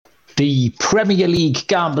The Premier League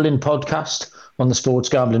Gambling Podcast on the Sports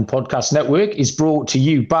Gambling Podcast Network is brought to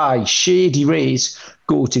you by Shady Rays.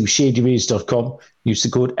 Go to shadyrays.com. Use the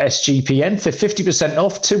code SGPN for 50%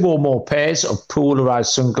 off 2 or more pairs of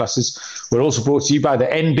polarized sunglasses. We're also brought to you by the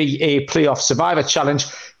NBA Playoff Survivor Challenge.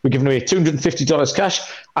 We're giving away $250 cash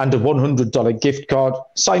and a $100 gift card.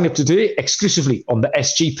 Sign up today exclusively on the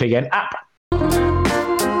SGPN app.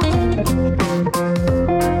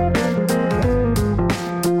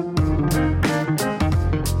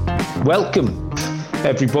 Welcome,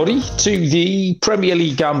 everybody, to the Premier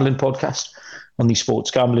League Gambling Podcast on the Sports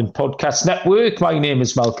Gambling Podcast Network. My name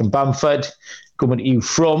is Malcolm Bamford, coming to you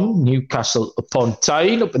from Newcastle upon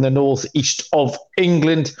Tyne, up in the northeast of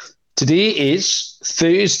England. Today is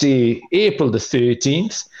Thursday, April the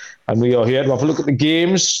 13th, and we are here to have a look at the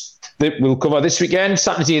games that we'll cover this weekend,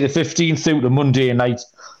 Saturday the 15th through to Monday night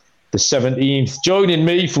the 17th. Joining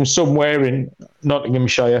me from somewhere in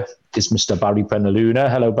Nottinghamshire is Mr. Barry Penaluna.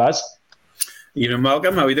 Hello, Baz. Evening,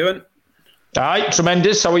 Malcolm. How are you doing? Aye,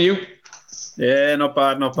 tremendous. How are you? Yeah, not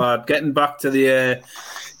bad, not bad. Getting back to the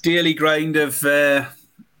daily grind of 9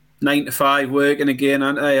 to 5 working again,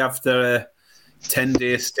 aren't I? After a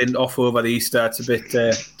 10-day stint off over the Easter, it's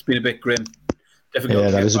been a bit grim. Difficult.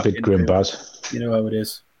 Yeah, that is a bit grim, Baz. You know how it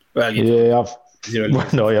is. Well,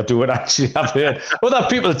 no, you do it actually. I've heard other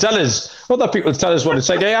people tell us what it's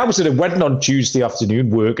like. Hey, I was at a wedding on Tuesday afternoon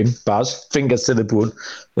working, Baz, fingers to the bone.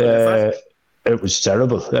 It was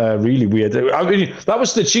terrible, really weird. I mean, that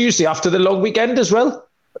was the Tuesday after the long weekend as well.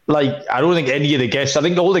 Like, I don't think any of the guests, I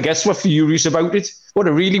think all the guests were furious about it. What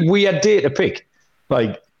a really weird day to pick.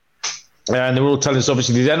 Like, and they were all telling us,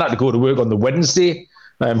 obviously, they then had to go to work on the Wednesday,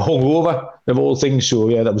 hungover, of all things. So,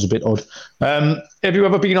 yeah, that was a bit odd. Have you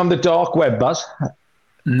ever been on the dark web, Baz?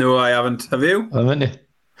 No, I haven't. Have you? Haven't you?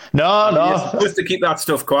 No. You're supposed to keep that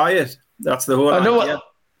stuff quiet. That's the whole idea.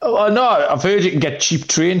 No, I've heard you can get cheap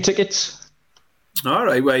train tickets. All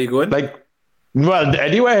right, where are you going? Well,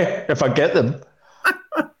 anywhere, if I get them.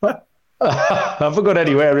 I haven't got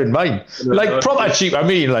anywhere in mind. Like, proper cheap,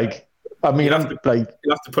 you'll have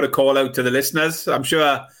to put a call out to the listeners. I'm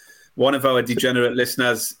sure one of our degenerate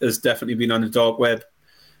listeners has definitely been on the dark web.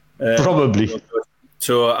 Probably.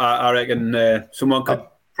 So I reckon someone could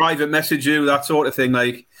private message you, that sort of thing.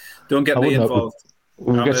 Like, don't get me involved.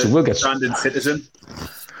 We'll get standing citizen.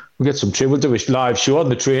 We'll get some. We'll do a live show on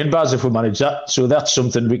the train, Baz, if we manage that. So that's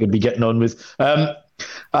something we can be getting on with.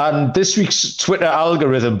 And this week's Twitter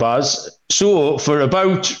algorithm, Baz. So for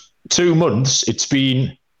about 2 months, it's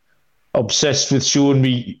been obsessed with showing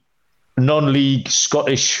me non-league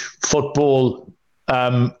Scottish football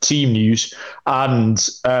team news and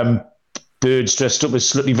birds dressed up as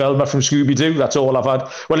Slutty Velma from Scooby-Doo. That's all I've had.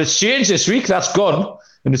 Well, it's changed this week. That's gone.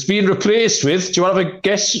 And it's been replaced with, do you want to have a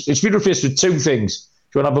guess? It's been replaced with 2 things.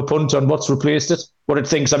 Do you want to have a punt on what's replaced it? What it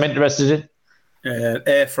thinks I'm interested in?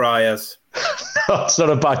 Air fryers. That's not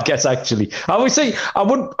a bad guess, actually. I'd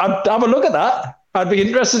have a look at that. I'd be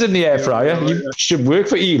interested in the air fryer. You should work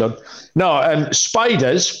for Elon. No,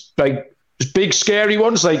 spiders, like big scary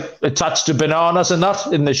ones, like attached to bananas and that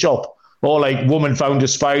in the shop. Or like woman found a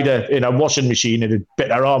spider in a washing machine and it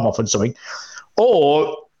bit her arm off and something.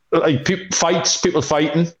 Or like people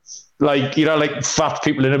fighting. Like, like fat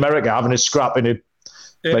people in America having a scrap in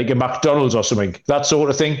like a McDonald's or something, that sort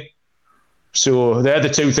of thing. So they're the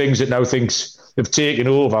 2 things that now thinks they've taken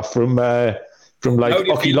over from like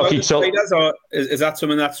Ocky Locky Talk. Is that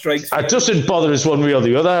something that strikes you? It doesn't bother us one way or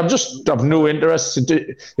the other. I've no interest.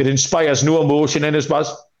 It inspires no emotion in us,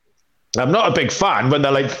 Baz. I'm not a big fan when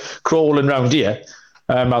they're like crawling around here.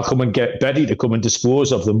 I'll come and get Betty to come and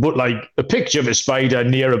dispose of them. But like a picture of a spider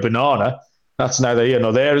near a banana, that's neither here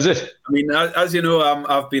nor there, is it? I mean, as you know,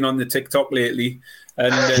 I've been on the TikTok lately.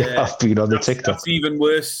 And I've been on the TikTok. That's even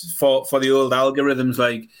worse for the old algorithms.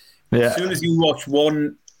 Like, as soon as you watch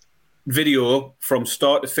one video from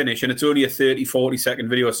start to finish, and it's only a 30, 40-second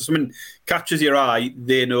video, so someone catches your eye,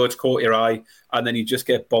 they know it's caught your eye, and then you just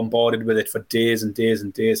get bombarded with it for days and days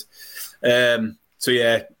and days. So,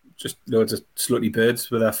 yeah, just loads of slutty birds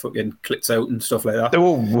with their fucking clits out and stuff like that.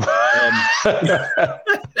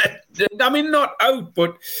 I mean, not out,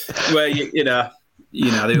 but where, they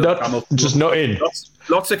not, camel just not in.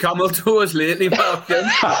 Lots of camel toes lately, Malcolm.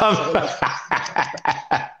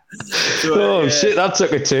 Shit, that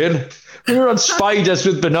took a turn. We were on spiders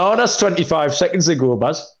with bananas 25 seconds ago,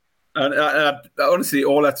 Baz. And honestly,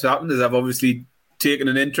 all that's happened is I've obviously taken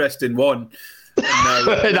an interest in one.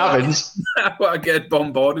 It happens. I get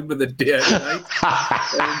bombarded with it day and night.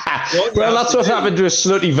 Well, that's what happened to a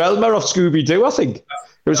Slutty Velma off Scooby-Doo, I think.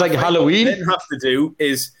 It was like Halloween. What you then have to do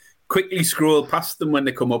is quickly scroll past them when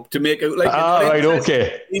they come up to make it like right,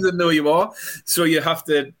 okay. Even though you are, so you have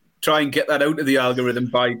to try and get that out of the algorithm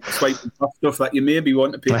by swiping past stuff that you maybe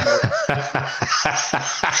want to pay more.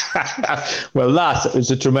 Well, that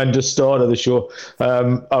was a tremendous start of the show.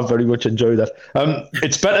 I very much enjoyed that.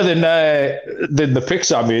 It's better than the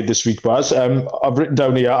picks I made this week, Baz. I've written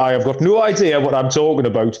down here, I have got no idea what I'm talking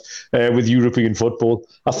about with European football.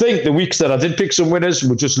 I think the weeks that I did pick some winners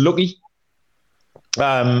were just lucky.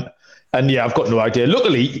 And yeah, I've got no idea.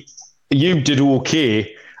 Luckily, you did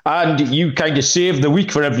okay. And you kind of saved the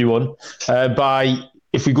week for everyone by,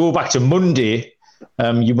 if we go back to Monday,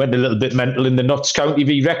 you went a little bit mental in the Notts County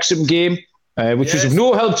v Wrexham game, which was of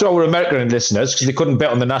no help to our American listeners because they couldn't bet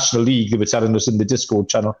on the National League. They were telling us in the Discord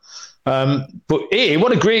channel. But A,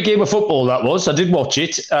 what a great game of football that was. I did watch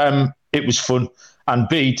it. It was fun. And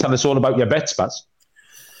B, tell us all about your bets, Baz.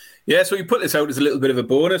 Yeah, so we put this out as a little bit of a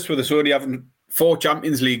bonus with us only having 4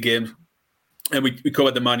 Champions League games. And we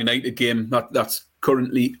covered the Man United game. That's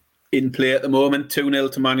currently in play at the moment,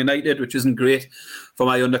 2-0 to Man United, which isn't great for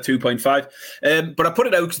my under 2.5. But I put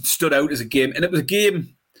it out because it stood out as a game. And it was a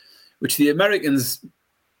game which the Americans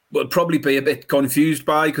will probably be a bit confused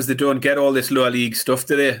by because they don't get all this lower league stuff,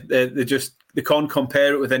 do they? They can't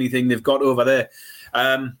compare it with anything they've got over there.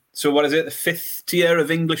 So what is it? The 5th tier of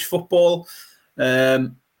English football.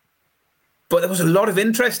 But there was a lot of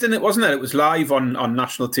interest in it, wasn't there? It was live on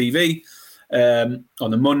national TV. On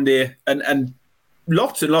the Monday, and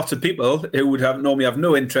lots and lots of people who would normally have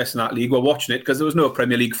no interest in that league were watching it because there was no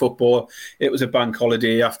Premier League football. It was a bank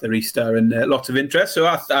holiday after Easter, and lots of interest. So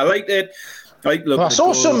I liked it. I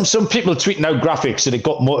saw some people tweeting out graphics that it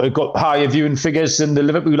got higher viewing figures than the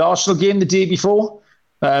Liverpool Arsenal game the day before.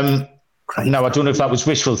 Now I don't know if that was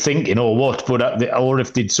wishful thinking or what, but or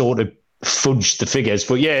if they'd sort of fudged the figures.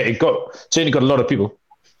 But yeah, it certainly got a lot of people.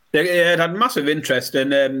 Yeah, it had massive interest,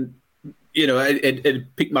 and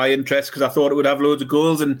it piqued my interest because I thought it would have loads of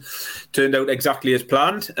goals and turned out exactly as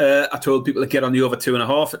planned. I told people to get on the over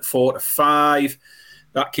 2.5 at 4-5.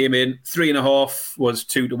 That came in. 3.5 was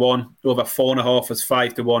 2-1. Over 4.5 was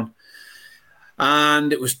 5-1.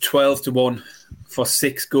 And it was 12-1 for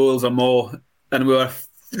 6 goals or more. And we were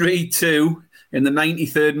 3-2 in the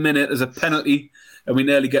 93rd minute as a penalty. And we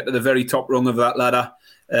nearly get to the very top rung of that ladder.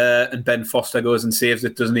 And Ben Foster goes and saves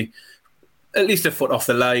it, doesn't he? At least a foot off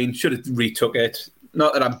the line. Should have retook it.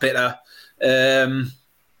 Not that I'm bitter.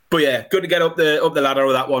 But yeah, good to get up the ladder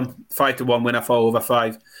with that one. 5-1 winner for over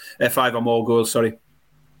 5 or more goals, sorry.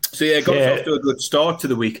 So yeah, got off to a good start to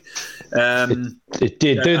the week. It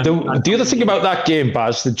did. The other thing about that game,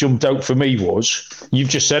 Baz, that jumped out for me was, you've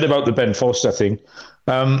just said about the Ben Foster thing.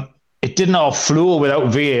 It didn't have flow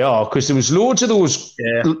without VAR because there was loads of those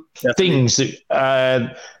things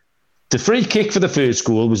that the free kick for the first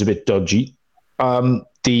goal was a bit dodgy.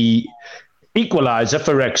 The equaliser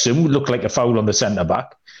for Wrexham looked like a foul on the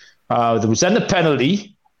centre-back. There was then the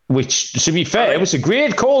penalty, which, to be fair, it was a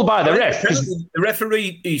great call by the ref. The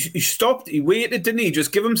referee, he stopped, he waited, didn't he?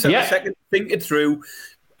 Just give himself a second to think it through.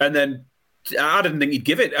 And then I didn't think he'd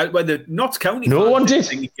give it. When the Notts County no one did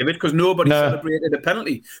think he'd give it because nobody celebrated a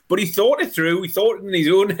penalty. But he thought it through. He thought it in his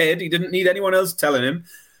own head. He didn't need anyone else telling him.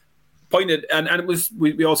 Pointed, and it was,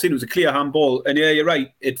 we all seen it was a clear handball. And yeah, you're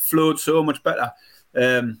right, it flowed so much better.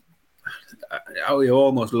 I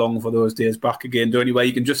almost long for those days back again, don't you, where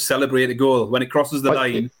you can just celebrate a goal when it crosses the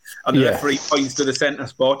line and the referee points to the centre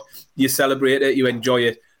spot, you celebrate it, you enjoy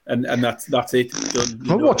it, and that's it. Done,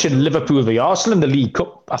 I'm watching Liverpool v Arsenal in the League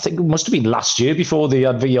Cup. I think it must have been last year before they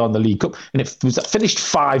had VR in the League Cup, and it was finished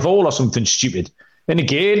 5-5 or something stupid. And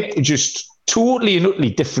again, it just totally and utterly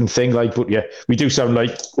different thing. But yeah, we do sound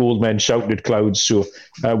like old men shouting at clouds, so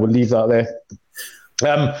we'll leave that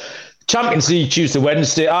there. Champions League Tuesday,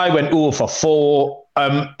 Wednesday. I went 0 for 4.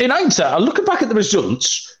 In hindsight, looking back at the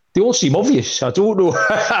results, they all seem obvious. I don't know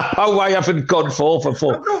how I haven't gone 4 for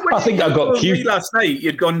 4. I think I got cute. Last night,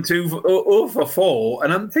 you'd gone 0 for 4,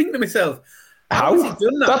 and I'm thinking to myself, how has he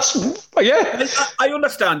done that? I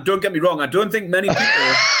understand. Don't get me wrong. I don't think many people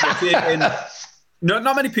are taking. Not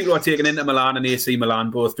many people are taking Inter Milan and AC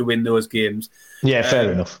Milan both to win those games. Yeah,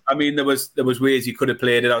 fair enough. I mean, there was ways you could have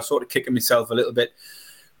played it. I was sort of kicking myself a little bit.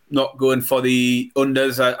 Not going for the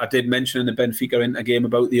unders. I did mention in the Benfica Inter game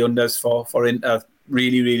about the unders for Inter.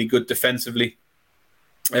 Really, really good defensively.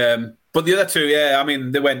 But the other two, I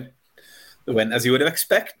mean, they went as you would have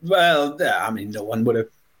expected. Well, I mean, no one would have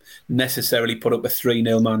necessarily put up a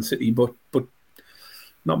 3-0 Man City, but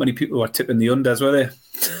not many people were tipping the unders, were they?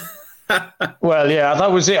 Well, yeah,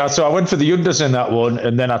 that was it. So I went for the unders in that one,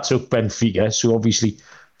 and then I took Benfica. So obviously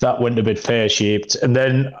that went a bit pear-shaped. And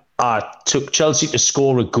then I took Chelsea to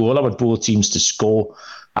score a goal. I want both teams to score.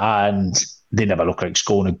 and they never look like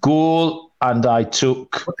scoring a goal. And I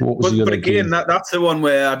took what was the other again, game? That's the one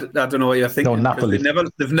where I don't know what you're thinking. No, Napoli.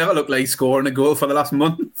 They've never looked like scoring a goal for the last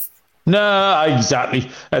month. No, exactly.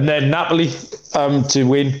 And then Napoli to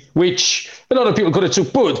win, which a lot of people could have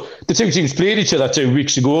took. But the two teams played each other 2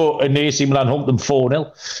 weeks ago, and AC Milan humped them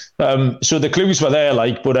 4-0. So the clues were there,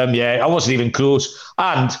 but I wasn't even close.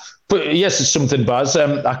 But yes, it's something, Baz.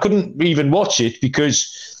 I couldn't even watch it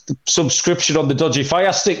because the subscription on the dodgy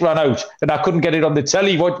Fire Stick ran out, and I couldn't get it on the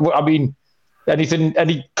telly.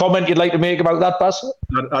 Any comment you'd like to make about that, Baz?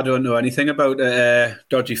 I don't know anything about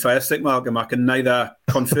dodgy Fire Stick, Malcolm. I can neither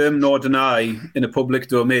confirm nor deny in a public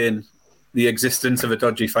domain the existence of a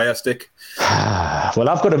dodgy Fire Stick. Well,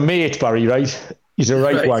 I've got a mate, Barry, right? He's a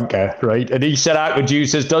right wanker, right? And he said I could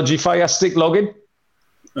use his dodgy Fire Stick login.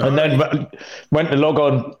 And then went to log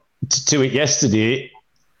on to it yesterday.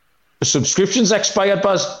 The subscription's expired,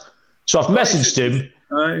 Baz. So I've messaged him.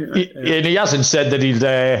 And he hasn't said that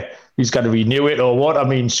he's going to renew it or what. I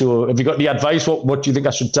mean, so have you got any advice? What do you think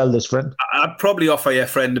I should tell this friend? I'd probably offer your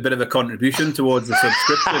friend a bit of a contribution towards the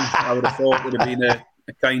subscription. I would have thought it would have been a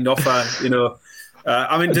kind offer,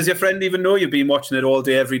 does your friend even know you've been watching it all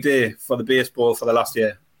day, every day for the baseball for the last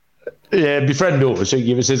year? Yeah, my friend knows, so he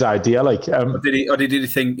gave us his idea. Or did he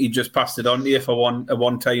think he just passed it on to you for a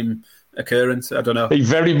one-time occurrence? I don't know. He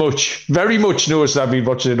very much knows that I've been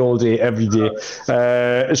watching it all day, every day.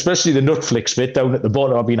 Especially the Netflix bit down at the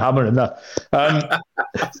bottom. I've been hammering that.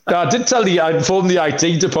 I did I informed the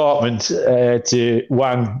IT department to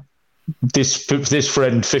Wang this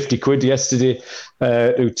friend 50 quid yesterday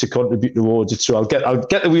to contribute towards it. So I'll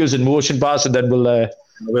get the wheels in motion, Baz, and then we'll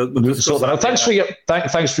sort that out. Thanks for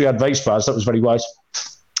your advice, Baz. That was very wise.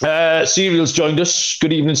 Serial's joined us.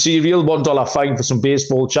 Good evening, Serial. $1 fine for some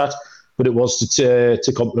baseball chat, but it was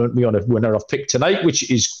to compliment me on a winner I've picked tonight, which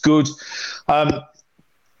is good.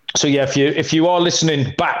 So yeah, if you are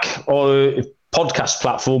listening back or podcast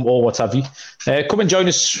platform or what have you, come and join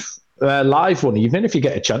us live one evening if you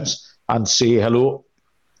get a chance and say hello.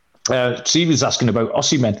 Serial's asking about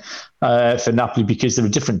Osimhen for Napoli because they're a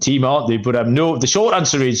different team, aren't they? But no, the short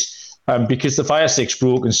answer is because the Fire Stick's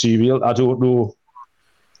broken, Serial. I don't know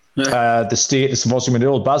the status of Osimhen at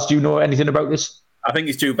all. Baz, do you know anything about this? I think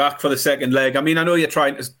he's due back for the second leg. I mean, I know you're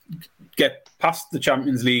trying to get past the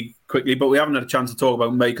Champions League quickly, but we haven't had a chance to talk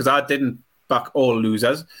about me because I didn't back all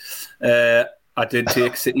losers. I did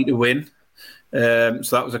take City to win. So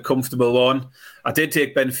that was a comfortable one. I did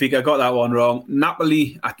take Benfica. I got that one wrong.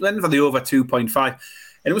 Napoli, I went for the over 2.5. And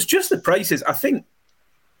it was just the prices.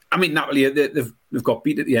 Napoli, they've got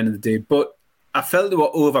beat at the end of the day, but I felt they were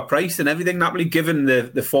overpriced and everything, Napoli, given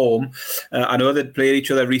the form. I know they'd played each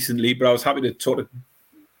other recently, but I was happy to sort of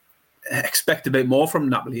expect a bit more from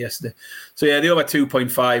Napoli yesterday. So yeah, the over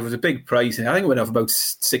 2.5 was a big price. I think it went off about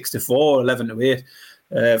 6-4,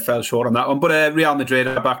 11-8. Fell short on that one. But Real Madrid,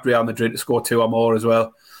 I backed Real Madrid to score 2 or more as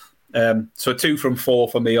well. So 2 from 4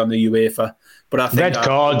 for me on the UEFA. But I think red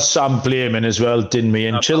cards, I'm blaming as well, didn't we?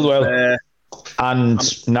 And Chilwell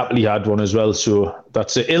and Napoli had one as well. So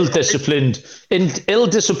that's ill-disciplined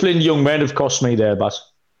young men have cost me there, but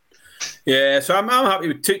yeah. So I'm happy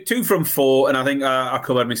with 2 from 4, and I think I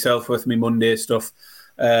covered myself with my Monday stuff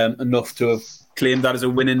enough to have claimed that as a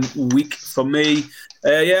winning week for me.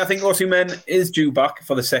 I think Osimhen is due back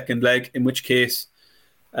for the second leg, in which case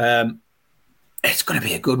it's going to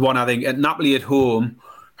be a good one, I think. At Napoli at home,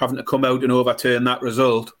 having to come out and overturn that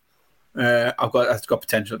result, it's got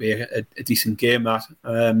potential to be a decent game, that.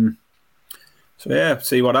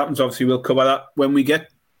 See what happens. Obviously, we'll cover that when we get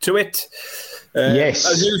to it. Yes.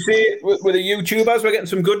 As you see, with the YouTubers, we're getting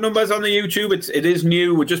some good numbers on the YouTube. It is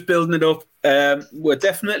new. We're just building it up. We're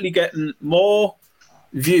definitely getting more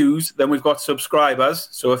views than we've got subscribers.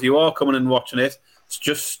 So if you are coming and watching it,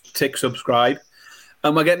 just tick subscribe.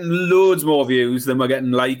 And we're getting loads more views than we're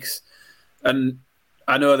getting likes. And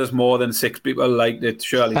I know there's more than 6 people liked it,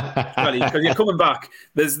 surely. Because you're coming back.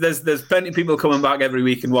 There's plenty of people coming back every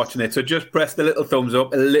week and watching it. So just press the little thumbs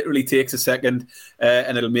up. It literally takes a second,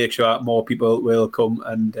 and it'll make sure more people will come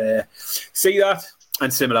and see that.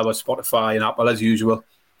 And similar with Spotify and Apple as usual.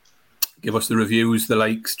 Give us the reviews, the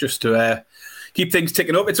likes, just to keep things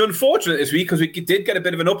ticking up. It's unfortunate this week because we did get a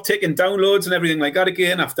bit of an uptick in downloads and everything like that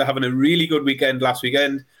again after having a really good weekend last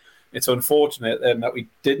weekend. It's unfortunate that we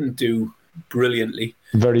didn't do brilliantly.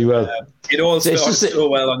 Very well. It all started so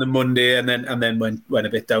well on the Monday and then went a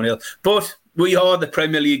bit downhill. But we are the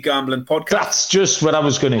Premier League gambling podcast. That's just what I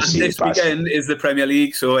was going to say. This weekend is the Premier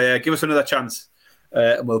League, so give us another chance.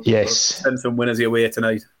 And we'll send some winners your way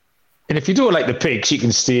tonight. And if you don't like the picks, you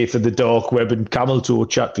can stay for the dark web and camel toe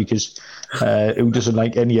chat because who doesn't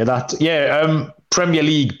like any of that? Yeah, Premier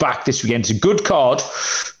League back this weekend. It's a good card.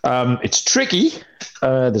 It's tricky.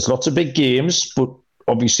 There's lots of big games, but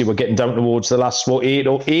obviously we're getting down towards the last,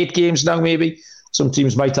 eight games now maybe. Some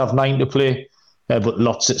teams might have 9 to play, but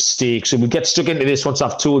lots at stake. So we'll get stuck into this once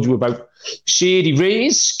I've told you about Shady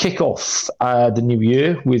Rays kick off the new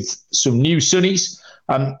year with some new sunnies.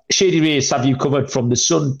 Shady Rays have you covered from the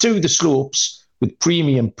sun to the slopes with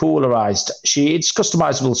premium polarised shades,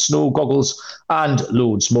 customisable snow goggles, and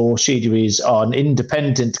loads more. Shady Rays are an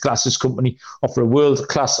independent glasses company, offer a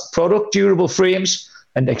world-class product, durable frames,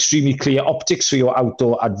 and extremely clear optics for your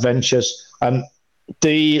outdoor adventures.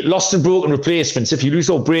 The lost and broken replacements, if you lose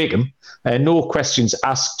or break them, no questions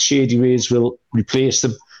asked, Shady Rays will replace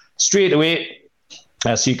them straight away,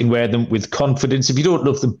 so you can wear them with confidence. If you don't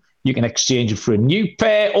love them, you can exchange them for a new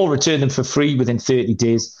pair or return them for free within 30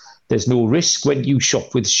 days. There's no risk when you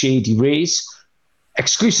shop with Shady Rays.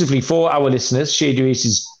 Exclusively for our listeners, Shady Rays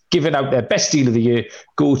is giving out their best deal of the year.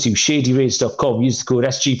 Go to shadyrays.com, use the code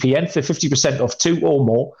SGPN for 50% off 2 or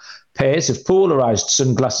more pairs of polarised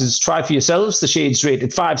sunglasses. Try for yourselves. The shades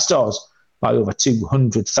rated 5 stars by over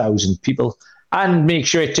 200,000 people. And make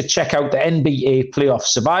sure to check out the NBA Playoff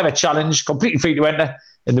Survivor Challenge, completely free to enter,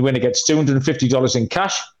 and the winner gets $250 in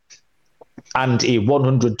cash and a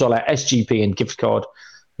 $100 SGPN gift card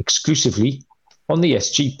exclusively on the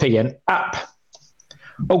SGPN app.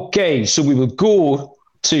 Okay, so we will go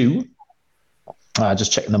to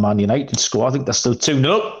just checking the Man United score. I think that's still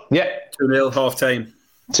 2-0. Yeah, 2-0 half time.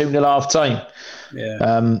 2-0 half time. Yeah,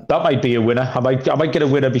 that might be a winner. I might get a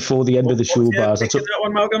winner before the end of the show, Bars. I took that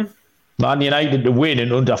one, Malcolm. Man United to win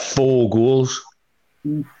in under 4 goals.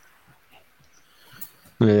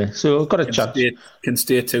 Yeah, so I've got a chance. Can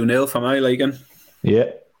stay 2-0 for my liking.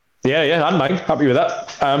 Yeah, and mine. Happy with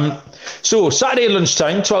that. So Saturday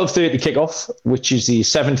lunchtime, 12:30 kickoff, which is the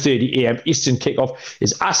 7:30 a.m. Eastern kickoff,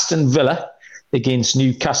 is Aston Villa against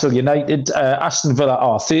Newcastle United. Aston Villa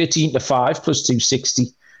are 13-5 plus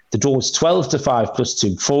 260. The draw is 12-5 plus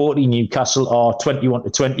 240. Newcastle are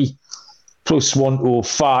 21-20 plus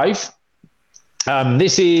 105.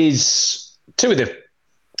 This is two of the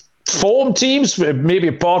form teams, maybe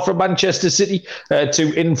apart from Manchester City,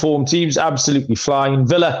 2 informed teams, absolutely flying.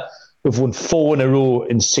 Villa have won 4 in a row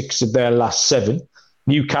in 6 of their last 7.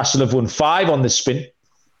 Newcastle have won 5 on the spin.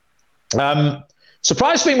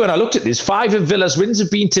 Surprised me when I looked at this, 5 of Villa's wins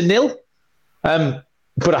have been to 0.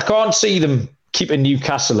 But I can't see them keeping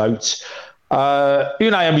Newcastle out.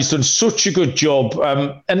 Unai Emery's done such a good job.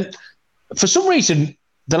 And for some reason,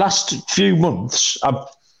 the last few months, I've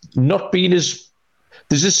not been as...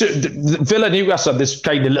 There's this Villa Newcastle had this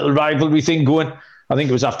kind of little rivalry thing going. I think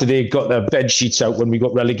it was after they got their bed sheets out when we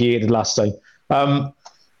got relegated last time.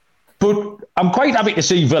 But I'm quite happy to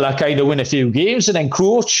see Villa kind of win a few games and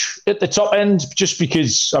encroach at the top end, just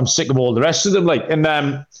because I'm sick of all the rest of them.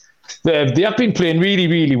 They have been playing really,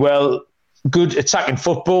 really well. Good attacking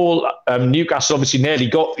football. Newcastle obviously nearly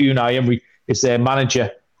got Unai Emery as their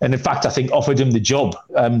manager, and in fact I think offered him the job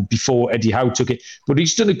before Eddie Howe took it. But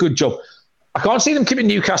he's done a good job. I can't see them keeping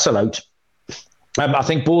Newcastle out. I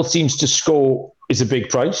think both teams to score is a big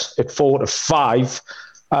price at 4-5.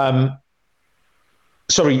 Over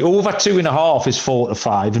 2.5 is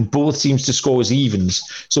 4-5, and both teams to score is evens.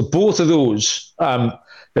 So both of those are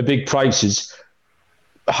big prices.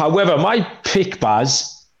 However, my pick,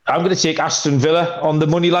 Baz, I'm going to take Aston Villa on the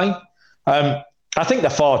money line. I think they're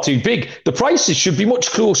far too big. The prices should be much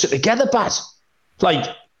closer together, Baz.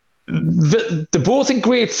 They're both in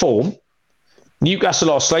great form. Newcastle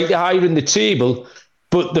are slightly higher in the table,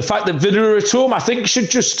 but the fact that Villa are at home, I think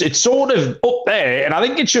it's sort of up there, and I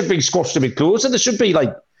think it should be squashed a bit closer. There should be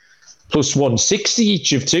plus 160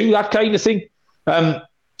 each of 2, that kind of thing.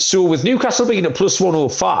 So with Newcastle being at plus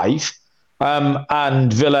 105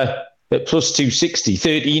 and Villa at plus 260,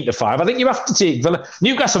 13-5, I think you have to take Villa.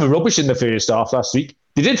 Newcastle were rubbish in the first half last week.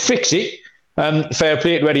 They did fix it. Fair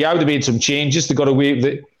play to Eddie Howe. They made some changes. They got away with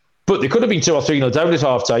it. But they could have been 2 or 3-0 down at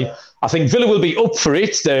half time. I think Villa will be up for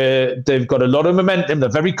it. They've got a lot of momentum. They're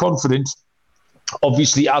very confident,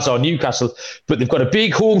 obviously, as are Newcastle. But they've got a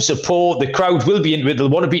big home support. The crowd will be into it. They'll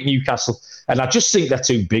want to beat Newcastle. And I just think they're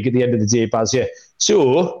too big at the end of the day, Baz. Yeah.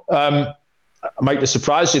 So I might have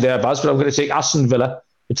surprised you there, Baz, but I'm going to take Aston Villa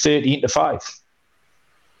at 13-5.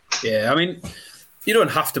 Yeah, I mean... You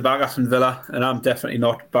don't have to back Aston Villa, and I'm definitely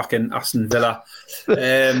not backing Aston Villa. But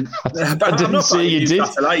I didn't say you did.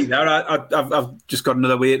 Either. I've just got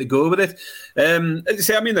another way to go with it. As you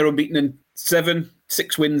say, they're unbeaten in 7,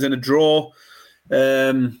 6 wins and a draw.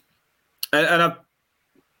 And I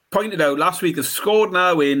pointed out last week, they've scored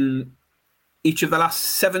now in each of the last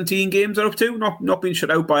 17 games they're up to, not been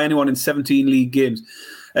shut out by anyone in 17 league games.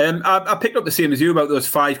 I picked up the same as you about those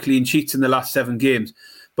 5 clean sheets in the last 7 games,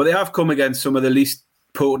 but they have come against some of the least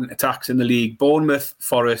potent attacks in the league: Bournemouth,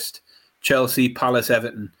 Forest, Chelsea, Palace,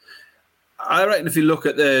 Everton. I reckon if you look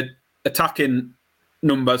at the attacking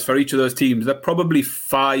numbers for each of those teams, they're probably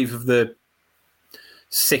 5 of the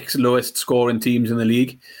 6 lowest scoring teams in the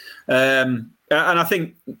league. And I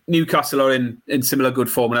think Newcastle are in similar good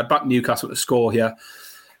form, and I'd back Newcastle to score here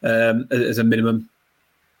as a minimum.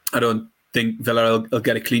 I don't think Villa will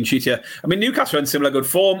get a clean sheet here. I mean, Newcastle are in similar good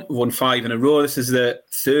form. We've won 5 in a row. This is the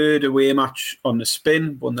 3rd away match on the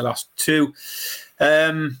spin. Won the last 2.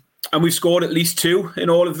 And we've scored at least 2 in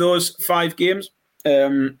all of those 5 games.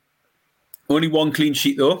 Only 1 clean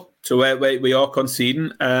sheet, though. So we are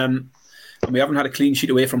conceding. And we haven't had a clean sheet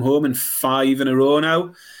away from home in 5 in a row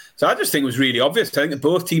now. So I just think it was really obvious. I think that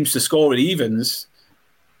both teams to score at evens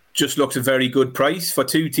just looks a very good price for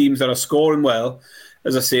 2 teams that are scoring well.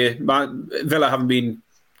 As I say, Villa haven't been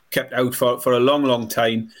kept out for a long, long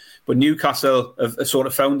time. But Newcastle have sort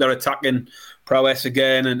of found their attacking prowess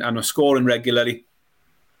again and are scoring regularly.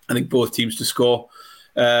 I think both teams to score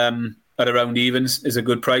at around evens is a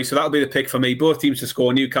good price. So that'll be the pick for me. Both teams to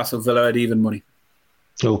score, Newcastle, Villa at even money.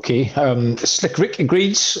 Okay. Slick Rick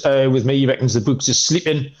agrees with me. He reckons the books are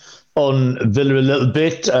sleeping on Villa a little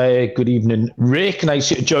bit. Good evening, Rick. Nice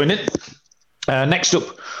to join in. Next up,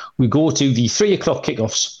 we go to the 3 o'clock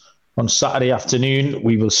kickoffs on Saturday afternoon.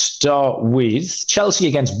 We will start with Chelsea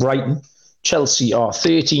against Brighton. Chelsea are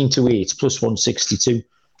 13-8, plus 162.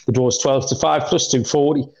 The draw is 12-5, plus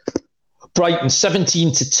 240. Brighton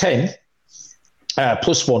 17-10,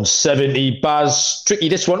 plus 170. Baz, tricky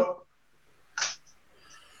this one.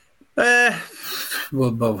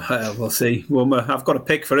 We'll see. I've got a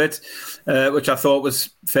pick for it, which I thought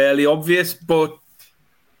was fairly obvious, but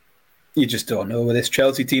you just don't know with this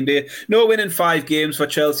Chelsea team, do you? No win in 5 games for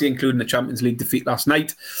Chelsea, including the Champions League defeat last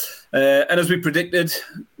night. And as we predicted,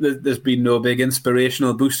 there's been no big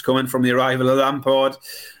inspirational boost coming from the arrival of Lampard.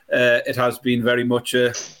 It has been very much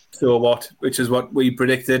a so what, which is what we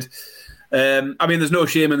predicted. I mean, there's no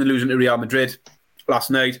shame in the losing to Real Madrid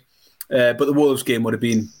last night, but the Wolves game would have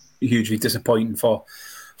been hugely disappointing for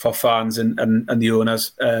fans and the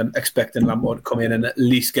owners, expecting Lampard to come in and at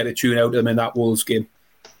least get a tune out of them in that Wolves game.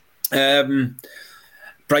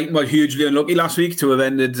 Brighton were hugely unlucky last week to have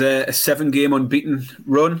ended a 7-game unbeaten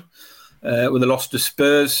run with a loss to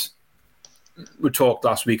Spurs. We talked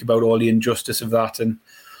last week about all the injustice of that and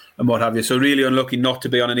what have you. So really unlucky not to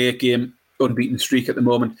be on an 8-game unbeaten streak at the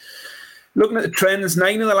moment. Looking at the trends,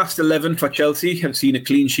 9 of the last 11 for Chelsea have seen a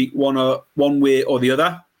clean sheet one way or the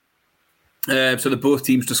other. So the both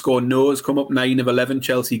teams to score no has come up 9 of 11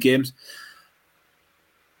 Chelsea games.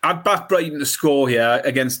 I'd back Brighton to score here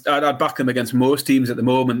I'd back them against most teams at the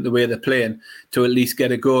moment, the way they're playing, to at least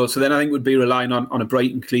get a goal. So then I think we'd be relying on a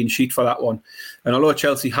Brighton clean sheet for that one. And although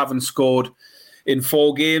Chelsea haven't scored in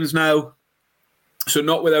 4 games now, so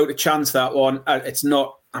not without a chance that one, I'm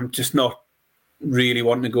just not really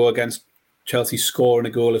wanting to go against Chelsea scoring a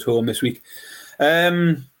goal at home this week.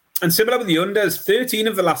 And similar with the unders, 13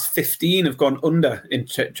 of the last 15 have gone under in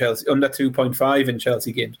Chelsea, under 2.5 in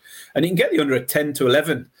Chelsea games. And you can get the under at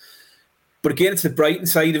 10-11. But again, it's the Brighton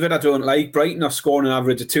side of it I don't like. Brighton are scoring an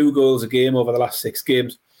average of 2 goals a game over the last 6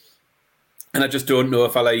 games. And I just don't know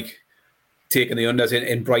if I like taking the unders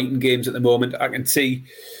in Brighton games at the moment. I can see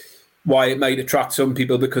why it might attract some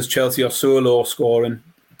people because Chelsea are so low scoring.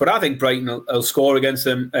 But I think Brighton will score against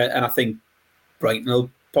them. And I think Brighton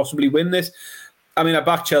will possibly win this. I mean, I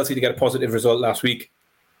backed Chelsea to get a positive result last week.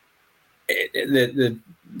 They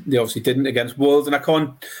obviously didn't against Wolves, and I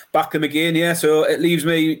can't back them again here. So it leaves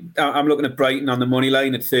me, I'm looking at Brighton on the money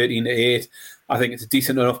line at 13-8. I think it's a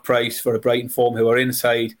decent enough price for a Brighton form who are in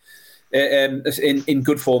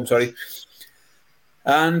good form, sorry.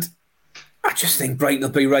 And I just think Brighton will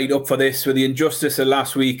be right up for this. With the injustice of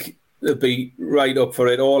last week, they'll be right up for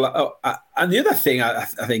it all. And the other thing I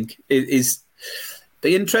think is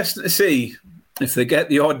be interesting to see if they get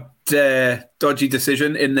the odd dodgy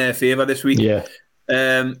decision in their favour this week. Yeah.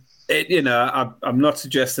 I'm not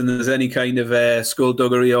suggesting there's any kind of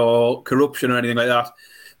skullduggery or corruption or anything like that.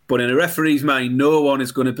 But in a referee's mind, no one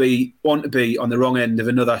is going to want to be on the wrong end of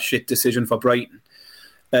another shit decision for Brighton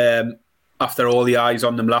after all the eyes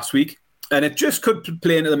on them last week. And it just could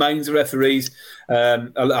play into the minds of referees.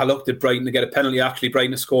 I looked at Brighton to get a penalty. Actually,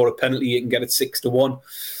 Brighton to score a penalty, you can get it 6-1.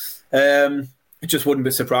 It just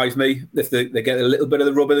wouldn't surprise me if they get a little bit of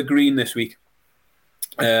the rub of the green this week.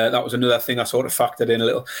 That was another thing I sort of factored in a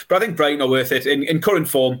little. But I think Brighton are worth it. In current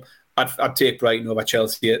form, I'd take Brighton over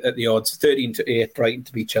Chelsea at the odds. 13-8, Brighton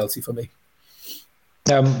to beat Chelsea for me.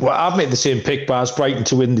 Well, I've made the same pick, Baz, Brighton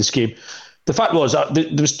to win this game. the fact was, there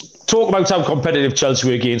was talk about how competitive Chelsea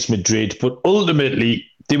were against Madrid, but ultimately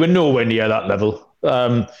they were nowhere near that level.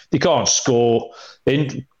 They can't score.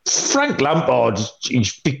 And Frank Lampard,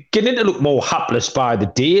 he's beginning to look more hapless by the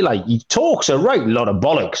day. Like, he talks a right lot of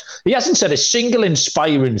bollocks. He hasn't said a single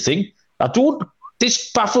inspiring thing.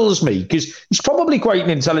 This baffles me, because he's probably quite an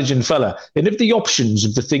intelligent fella. And if the options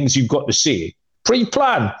of the things you've got to say,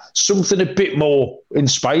 pre-plan something a bit more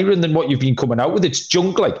inspiring than what you've been coming out with. It's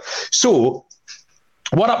junk, like. So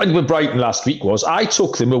what happened with Brighton last week was I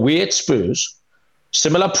took them away at Spurs.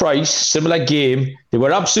 Similar price, similar game. They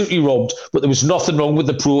were absolutely robbed, but there was nothing wrong with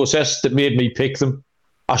the process that made me pick them.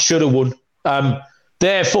 I should have won.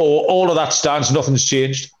 Therefore, all of that stands. Nothing's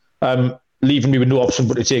changed. Leaving me with no option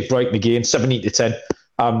but to take Brighton again, 17-10.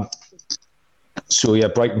 So yeah,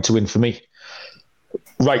 Brighton to win for me.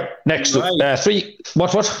 Right, next up, 3.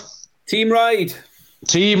 What? Team ride.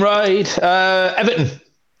 Everton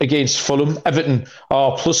against Fulham. Everton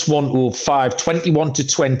are +105,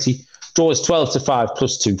 21-20. Draw is 12-5,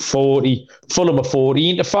 +240. Fulham are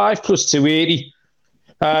 14-5,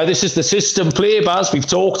 +280. This is the system play, Baz. We've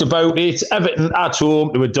talked about it. Everton at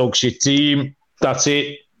home to a dog shit team. That's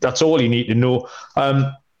it. That's all you need to know.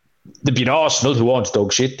 They beat Arsenal, who aren't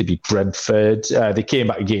dog shit. They beat Brentford. They came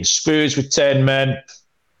back against Spurs with 10 men.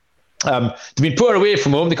 They've been poor away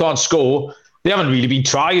from home. They can't score. They haven't really been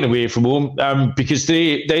trying away from home because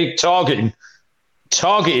they're targeting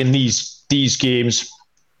these games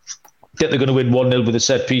that they're going to win 1-0 with a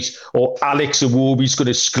set piece, or Alex Iwobi's going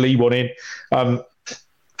to sclee one in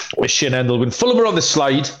with Shin Endelwin. Fulham are on the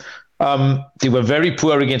slide. They were very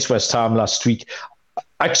poor against West Ham last week.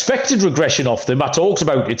 I expected regression off them. I talked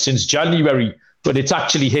about it since January, but it's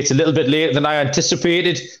actually hit a little bit later than I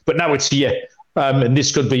anticipated. But now it's here. And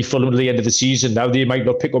this could be Fulham at the end of the season. Now they might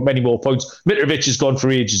not pick up many more points. Mitrovic has gone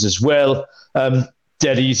for ages as well.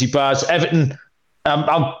 Dead easy bars. Everton,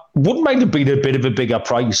 I wouldn't mind it being a bit of a bigger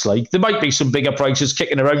price. Like, there might be some bigger prices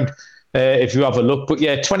kicking around if you have a look. But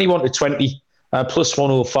yeah, 21-20,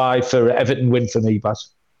 +105 for Everton win for me, Baz.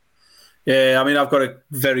 Yeah, I mean, I've got a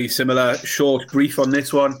very similar short brief on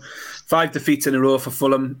this one. 5 defeats in a row for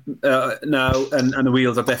Fulham now, and the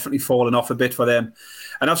wheels are definitely falling off a bit for them.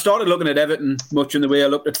 And I've started looking at Everton much in the way I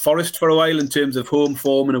looked at Forest for a while in terms of home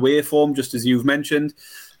form and away form, just as you've mentioned.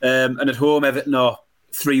 And at home, Everton are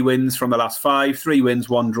 3 wins from the last 5, 3 wins,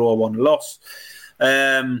 1 draw, 1 loss.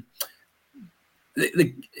 Under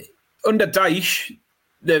Dyche,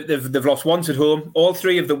 they've lost once at home. All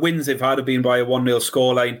 3 of the wins they've had have been by a 1-0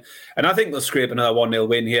 scoreline. And I think they'll scrape another 1-0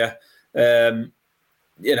 win here.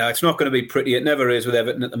 It's not going to be pretty. It never is with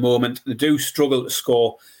Everton at the moment. They do struggle to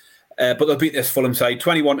score. But they'll beat this Fulham side.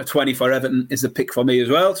 21-20 for Everton is the pick for me as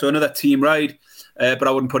well. So another team ride. But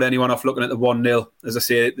I wouldn't put anyone off looking at the 1-0. As I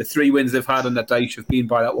say, the 3 wins they've had under Dyche have been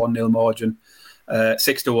by that 1-0 margin.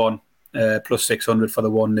 6-1, +600 for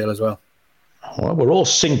the 1-0 as well. Well, we're all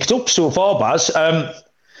synced up so far, Baz.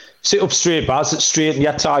 Sit up straight, Baz. Straighten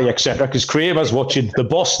your tie, etc. Because Kramer's watching. The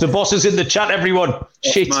boss is in the chat, everyone.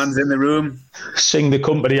 Shit. Man's in the room. Sing the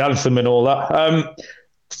company anthem and all that.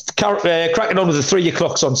 Cracking on with the 3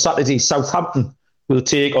 o'clocks on Saturday. Southampton will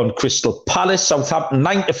take on Crystal Palace. Southampton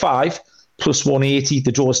 9-5, +180.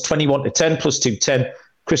 The draw is 21-10, +210.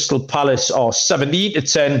 Crystal Palace are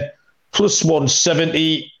 17-10,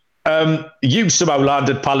 +170. You somehow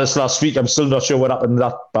landed Palace last week. I'm still not sure what happened to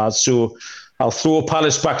that, Baz. So I'll throw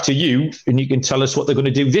Palace back to you, and you can tell us what they're going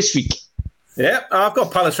to do this week. Yeah, I've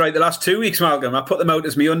got Palace right the last 2 weeks, Malcolm. I put them out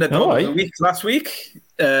as my underdog of the week last week.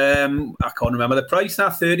 I can't remember the price now.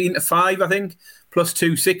 13-5, I think,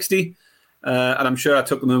 +260. And I'm sure I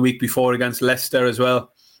took them the week before against Leicester as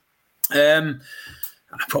well. I'll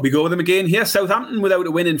probably go with them again here. Southampton without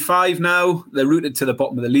a win in 5 now. They're rooted to the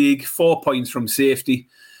bottom of the league. 4 points from safety.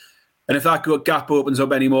 And if that gap opens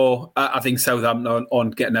up anymore, I think Southampton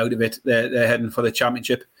aren't getting out of it. They're heading for the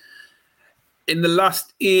championship. In the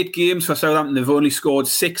last 8 games for Southampton, they've only scored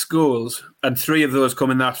 6 goals, and 3 of those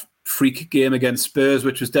come in that freak game against Spurs,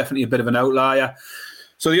 which was definitely a bit of an outlier.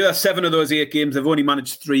 So the other 7 of those 8 games, they've only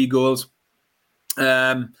managed 3 goals.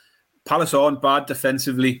 Palace aren't bad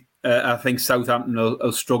defensively. I think Southampton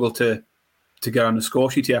will struggle to get on the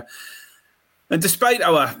score sheet here. And despite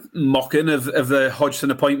our mocking of the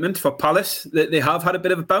Hodgson appointment for Palace, they have had a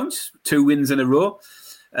bit of a bounce, 2 wins in a row.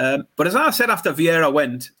 But as I said after Vieira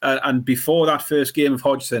went, and before that first game of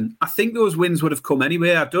Hodgson, I think those wins would have come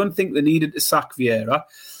anyway. I don't think they needed to sack Vieira.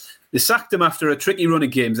 They sacked him after a tricky run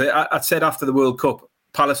of games. I said after the World Cup,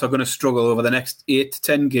 Palace are going to struggle over the next 8 to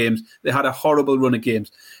 10 games. They had a horrible run of games.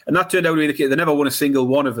 And that turned out to be the case. They never won a single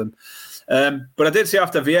one of them. But I did say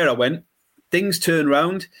after Vieira went, things turned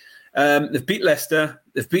round. They've beat Leicester,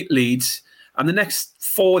 they've beat Leeds, And the next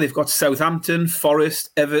 4, they've got Southampton, Forest,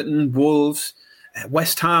 Everton, Wolves,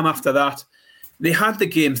 West Ham after that. They had the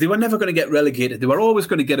games. They were never going to get relegated. They were always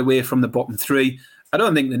going to get away from the bottom 3. I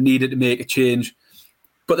don't think they needed to make a change.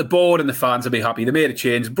 But the board and the fans will be happy. They made a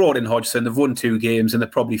change, brought in Hodgson. They've won 2 games and they're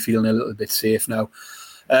probably feeling a little bit safe now.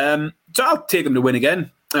 So I'll take them to win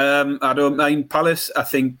again. I don't mind Palace. I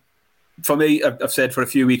think, for me, I've said for a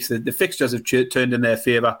few weeks that the fixtures have turned in their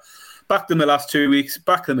favour. Backed them the last 2 weeks.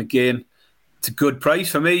 Back them again. It's a good price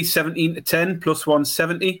for me. 17-10 plus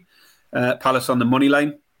 170. Palace on the money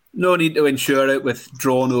line. No need to insure it with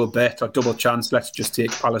draw no bet or double chance. Let's just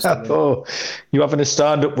take Palace. Oh, you having a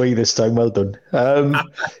stand-up way this time. Well done.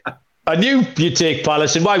 I knew you'd take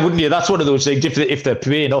Palace, and why wouldn't you? That's one of those things. If they're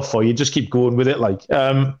paying off for you, just keep going with it. Like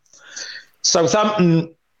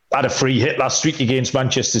Southampton had a free hit last week against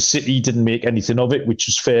Manchester City, didn't make anything of it, which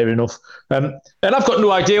was fair enough. And I've got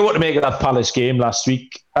no idea what to make of that Palace game last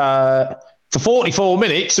week. For 44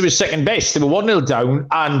 minutes, they were second best. They were 1-0 down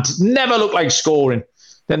and never looked like scoring.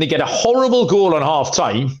 Then they get a horrible goal on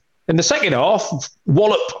half-time. In the second half,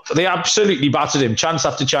 Wallop, they absolutely battered him, chance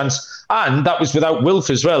after chance. And that was without Wilf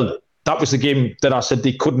as well. That was the game that I said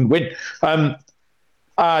they couldn't win.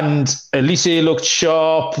 And Elise looked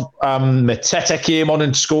sharp. Mateta came on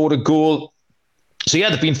and scored a goal. So, yeah,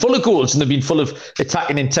 they've been full of goals and they've been full of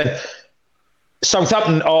attacking intent.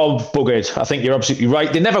 Southampton are buggered. I think you're absolutely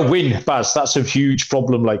right. They never win, Baz. That's a huge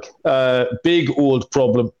problem, big old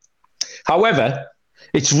problem. However,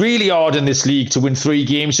 it's really hard in this league to win 3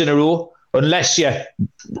 games in a row unless you're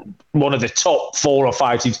one of the top 4 or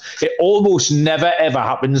 5 teams. It almost never, ever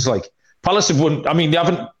happens. Palace have won. I mean,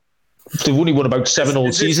 they've only won about 7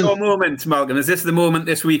 all season. Is this your moment, Malcolm? Is this the moment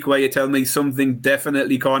this week where you tell me something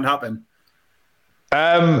definitely can't happen?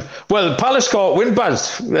 Well, Palace can't win,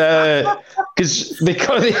 Baz, because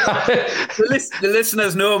the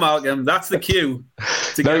listeners know, Malcolm. That's the cue.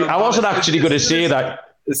 No, I wasn't actually going to say that.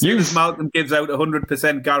 As soon as Malcolm gives out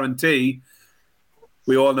 100% guarantee,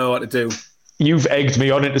 we all know what to do. You've egged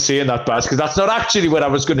me on into saying that, Baz, because that's not actually what I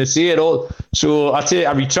was going to say at all. So I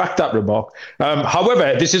retract that remark.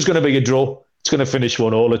 However, this is going to be a draw. It's going to finish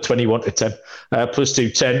 1-1 at 21-10, plus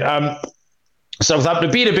 210.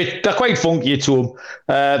 Southampton being they're quite funky to them.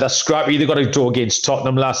 They're scrappy. They got a draw against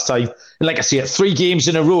Tottenham last time. And like I say, 3 games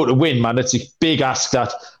in a row to win, man, it's a big ask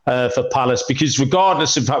that for Palace, because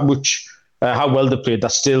regardless of how well they played,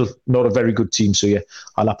 that's still not a very good team. So, yeah,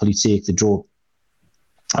 I'll happily take the draw.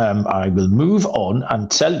 I will move on and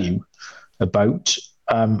tell you about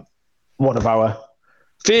one of our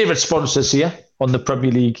favourite sponsors here on the Premier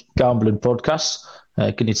League Gambling Podcast.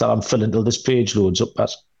 Can you tell I'm filling till this page loads up?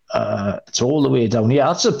 It's all the way down here.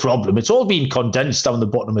 That's the problem. It's all being condensed down the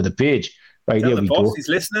bottom of the page. Right, here we go. He's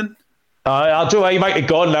listening. I do. He might have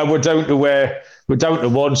gone now. We're down to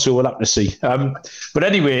 1, so we'll have to see. But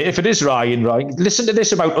anyway, if it is Ryan, listen to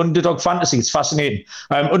this about Underdog Fantasy. It's fascinating.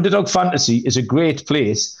 Underdog Fantasy is a great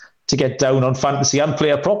place to get down on fantasy and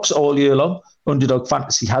player props all year long. Underdog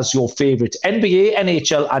Fantasy has your favourite NBA,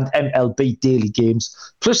 NHL and MLB daily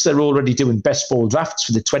games. Plus, they're already doing best ball drafts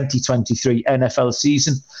for the 2023 NFL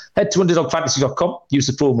season. Head to underdogfantasy.com. Use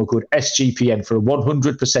the promo code SGPN for a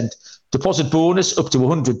 100% deposit bonus up to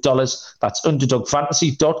 $100. That's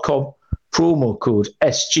underdogfantasy.com. Promo code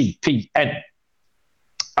SGPN.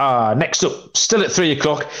 Next up, still at 3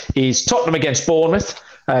 o'clock, is Tottenham against Bournemouth.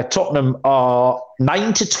 Tottenham are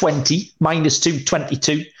 9-20, minus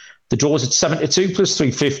 222. The draw's at 7-2 plus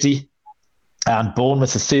 350, and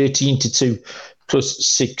Bournemouth are 13-2 plus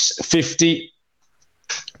 650.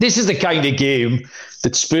 This is the kind of game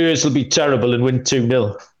that Spurs will be terrible and win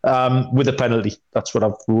 2-0 with a penalty. That's what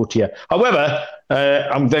I've wrote here. However,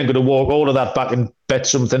 I'm then going to walk all of that back and bet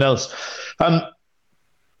something else.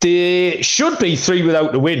 They should be 3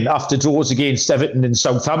 without the win after draws against Everton and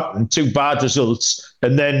Southampton, 2 bad results,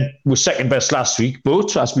 and then were second best last week.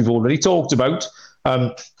 But as we've already talked about,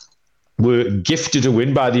 were gifted a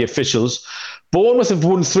win by the officials. Bournemouth have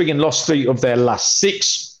won 3 and lost 3 of their last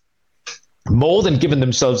 6, more than giving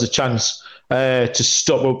themselves a chance to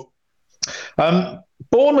stop up.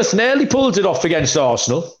 Bournemouth nearly pulled it off against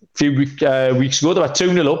Arsenal a few weeks ago. They were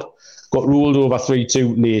 2-0 up, got ruled over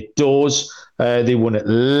 3-2 late doors. They won at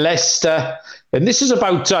Leicester. And this is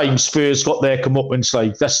about time Spurs got their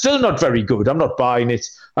comeuppance. They're still not very good. I'm not buying it.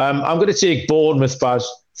 I'm going to take Bournemouth, Baz,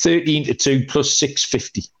 13-2 plus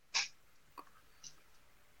 650.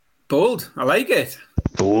 Bold. I like it.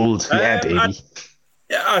 Bold. Yeah, baby.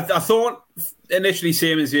 I thought initially,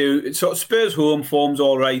 same as you, sort of Spurs home form's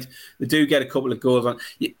all right. They do get a couple of goals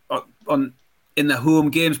on in the home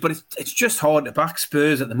games, but it's just hard to back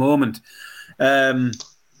Spurs at the moment.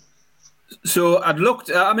 So I'd looked.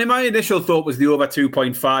 My initial thought was the over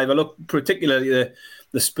 2.5. I looked particularly at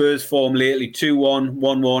the Spurs form lately: 2-1,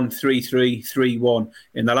 1-1, 3-3, 3-1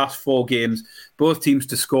 in the last 4 games. Both teams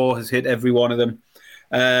to score has hit every one of them.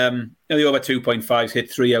 And the over 2.5's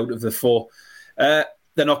hit 3 out of the 4. They're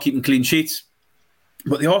not keeping clean sheets,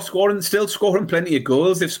 but they are still scoring plenty of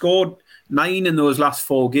goals. They've scored 9 in those last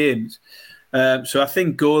 4 games. So I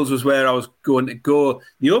think goals was where I was going to go.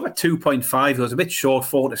 The over 2.5 was a bit short,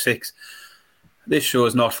 4-6. This show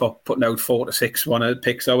is not for putting out 4-6 one of the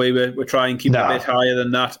picks, are we? We're trying to keep it a bit higher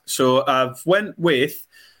than that. So I've went with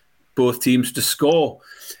both teams to score.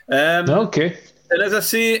 Okay. And as I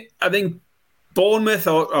say, I think Bournemouth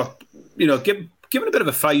are given a bit of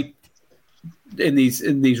a fight in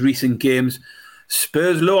these recent games.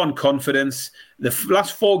 Spurs low on confidence. The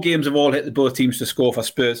last 4 games have all hit the both teams to score for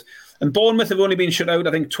Spurs. And Bournemouth have only been shut out,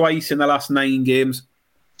 I think, twice in the last 9 games.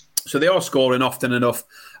 So they are scoring often enough.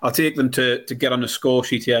 I'll take them to get on the score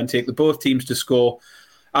sheet here and take the both teams to score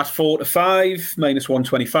at 4-5, minus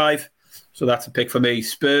 125. So that's a pick for me.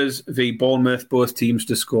 Spurs v Bournemouth, both teams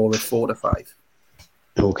to score at 4-5.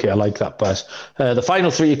 Okay, I like that, Baz. The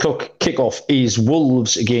final 3 o'clock kickoff is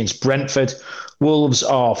Wolves against Brentford. Wolves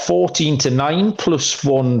are 14-9 plus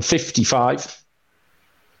 155.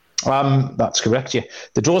 That's correct, yeah.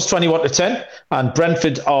 The draw's 21-10, and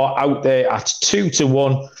Brentford are out there at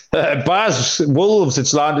 2-1. Baz, Wolves,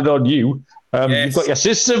 it's landed on you. Yes. You've got your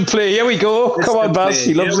system play. Here we go. Come on, Baz.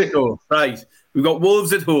 He loves it. Go. Right. We've got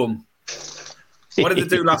Wolves at home. What did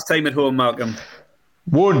they do last time at home, Malcolm?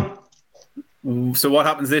 Won. So what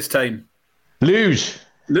happens this time? Lose.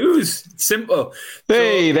 Simple.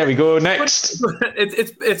 Hey, there we go. Next.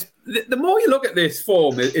 It's the more you look at this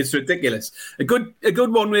form, it's ridiculous. A good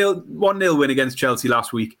 1-0 win against Chelsea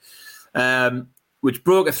last week, which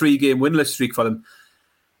broke a 3-game winless streak for them.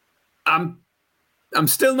 I'm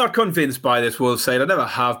still not convinced by this Wolves side. I never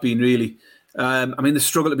have been really. They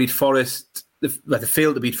struggle to beat Forest. They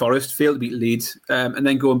failed to beat Forest, failed to beat Leeds, and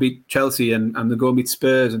then go and beat Chelsea and they go and beat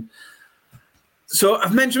Spurs. And so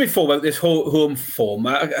I've mentioned before about this whole home form.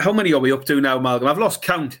 How many are we up to now, Malcolm? I've lost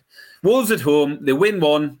count. Wolves at home, they win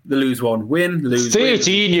 1, they lose 1. Win, lose,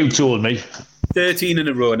 13, you told me. 13 in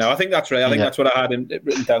a row now. I think that's right. I think that's what I had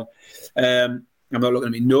written down. I'm not looking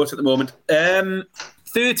at my notes at the moment.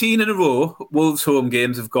 13 in a row, Wolves home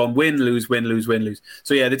games have gone win, lose, win, lose, win, lose.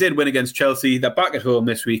 So yeah, they did win against Chelsea. They're back at home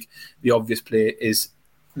this week. The obvious play is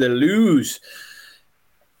the lose.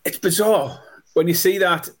 It's bizarre when you see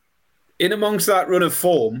that in amongst that run of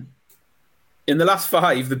form, in the last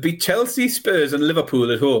 5, they beat Chelsea, Spurs and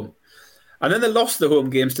Liverpool at home. And then they lost the home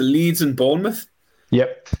games to Leeds and Bournemouth.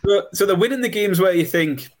 Yep. So they're winning the games where you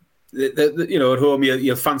think, at home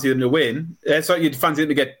you'll fancy them to win. So you'd fancy them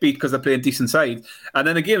to get beat because they're playing decent side. And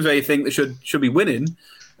then the games where you think they should be winning,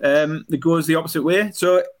 it goes the opposite way.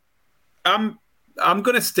 So I'm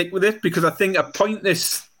going to stick with it because I think I point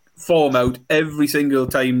this form out every single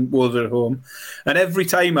time Wolves are at home, and every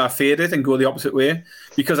time I fade it and go the opposite way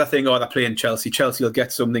because I think, they're playing Chelsea will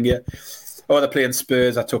get something here, or they're playing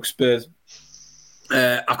Spurs, I took Spurs.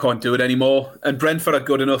 I can't do it anymore, and Brentford are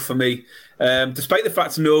good enough for me, despite the fact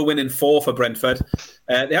it's no win in 4 for Brentford.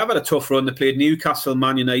 They have had a tough run. They played Newcastle,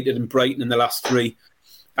 Man United and Brighton in the last 3.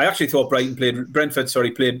 I actually thought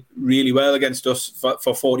Brentford played really well against us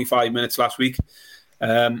for 45 minutes last week.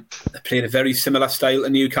 They played a very similar style to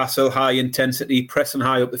Newcastle, high intensity, pressing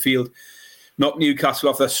high up the field, knocked Newcastle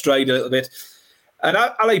off their stride a little bit. And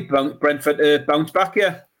I like Brentford to bounce back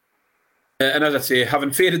here. And as I say, having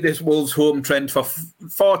faded this Wolves home trend for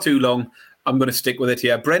far too long, I'm going to stick with it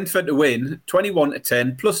here. Brentford to win,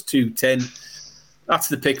 21-10, plus 210. That's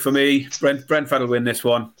the pick for me. Brentford will win this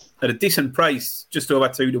one at a decent price, just over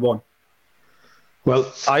 2-1.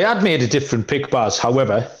 Well, I had made a different pick, Baz.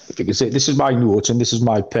 However, if you can say, this is my notes and this is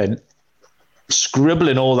my pen.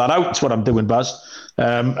 Scribbling all that out is what I'm doing, Baz.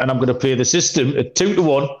 And I'm going to play the system at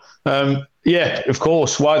 2-1. Yeah, of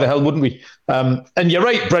course. Why the hell wouldn't we? And you're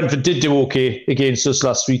right, Brentford did do okay against us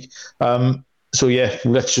last week. So yeah,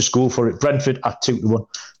 let's just go for it. Brentford at 2-1.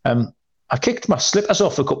 I kicked my slippers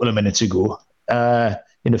off a couple of minutes ago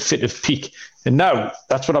in a fit of pique. And now,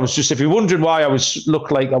 that's what I was just... If you're wondering why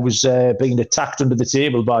looked like I was being attacked under the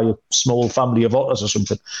table by a small family of otters or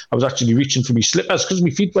something, I was actually reaching for my slippers because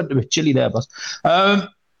my feet went a bit chilly there. But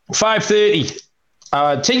 5:30.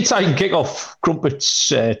 Tea time kickoff,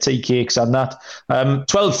 crumpets, tea cakes and that.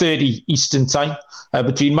 12:30 Eastern time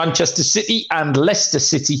between Manchester City and Leicester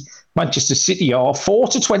City. Manchester City are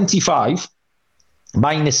 4-25,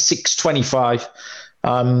 minus 625.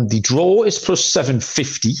 The draw is plus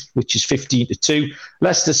 750, which is 15-2.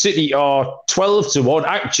 Leicester City are 12-1.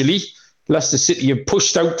 Actually, Leicester City have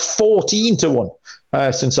pushed out 14-1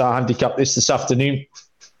 since our handicap this afternoon.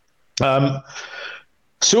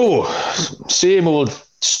 So, same old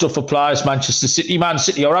stuff applies. Manchester City. Man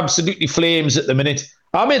City are absolutely flames at the minute.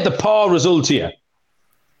 I made the par result here,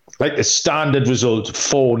 like the standard result,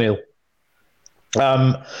 4-0.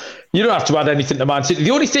 You don't have to add anything to Man City.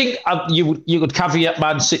 The only thing you could caveat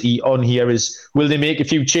Man City on here is, will they make a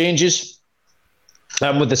few changes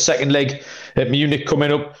with the second leg at Munich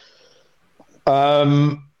coming up?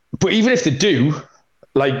 But even if they do,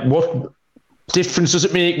 like, what difference does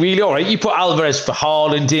it make, really? All right, you put Alvarez for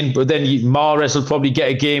Haaland in, but then Mahrez will probably get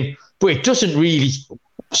a game. But it doesn't really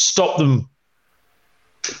stop them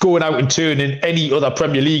going out and turning any other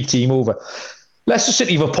Premier League team over. Leicester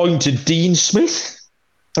City have appointed Dean Smith.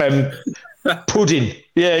 Pudding.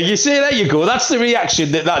 Yeah, you see, there you go. That's the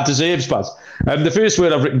reaction that deserves, Baz. The first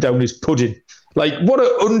word I've written down is pudding. Like, what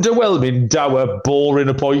an underwhelming, dour, boring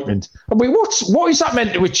appointment. I mean, what is that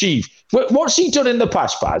meant to achieve? What's he done in the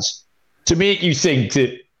past, Baz, to make you think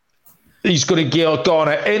that he's going to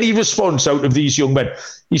garner any response out of these young men?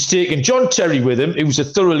 He's taken John Terry with him, who's a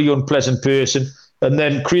thoroughly unpleasant person, and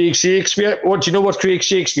then Craig Shakespeare. Do you know what Craig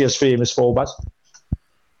Shakespeare's famous for, Baz?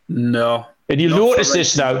 No. And you'll notice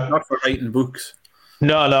this now. Not for writing books.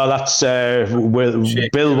 No, that's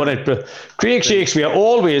Bill, wasn't it? But Craig Shakespeare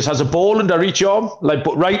always has a ball under each arm, like,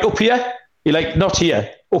 but right up here. You're like, not here,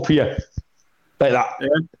 up here. Like that. Yeah.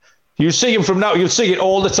 You'll see him from now. You'll see it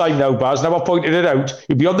all the time now, Baz. Now I pointed it out.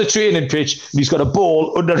 He'll be on the training pitch and he's got a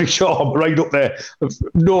ball under his arm right up there.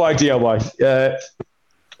 No idea why. But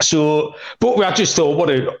I just thought, what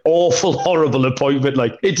an awful, horrible appointment.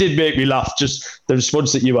 Like, it did make me laugh. Just the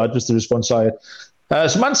response that you had, just the response I had.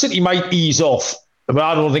 So Man City might ease off, but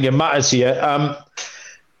I don't think it matters here.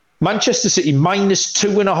 Manchester City minus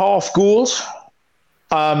 2.5 goals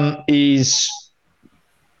is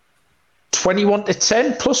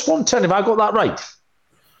 21-10 plus 110. Have I got that right?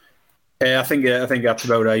 I think that's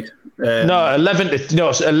about right. No, 11. It's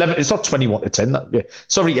 11. It's not 21-10.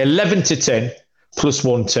 Sorry, 11-10. Plus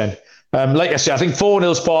 110. Like I said, I think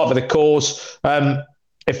 4-0 is part of the course.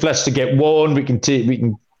 If Leicester get one, we can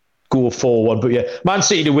go 4-1. But yeah, Man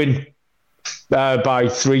City to win by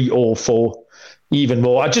 3 or 4, even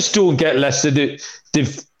more. I just don't get Leicester. They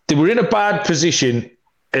were in a bad position,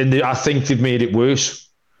 and I think they've made it worse.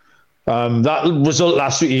 That result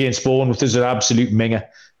last week against Bournemouth is an absolute minger.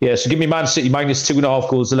 Yeah, so give me Man City minus 2.5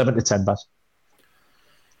 goals, 11-10, Baz.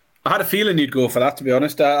 I had a feeling you'd go for that, to be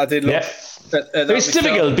honest. I did look. Yeah. It's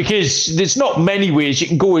difficult because there's not many ways you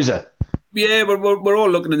can go, is there? Yeah, we're all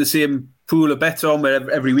looking in the same pool of bets on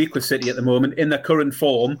every week with City at the moment in their current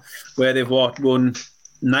form, where they've won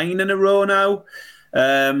 9 in a row now.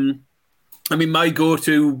 I mean, my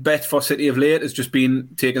go-to bet for City of late has just been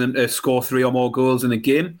taking them to score 3 or more goals in a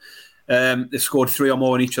game. They've scored 3 or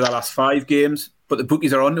more in each of their last 5 games, but the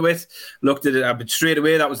bookies are onto it. Looked at it, but straight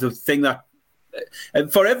away, that was the thing that.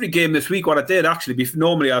 For every game this week, what I did actually,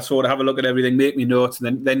 normally I sort of have a look at everything, make me notes,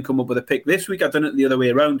 and then come up with a pick. This week I've done it the other way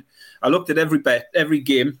around. I looked at every bet, every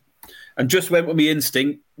game, and just went with my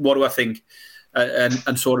instinct. What do I think?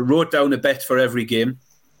 And sort of wrote down a bet for every game,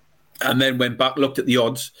 and then went back, looked at the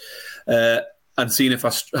odds, and seen if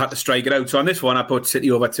I had to strike it out. So on this one, I put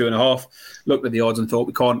City over 2.5. Looked at the odds and thought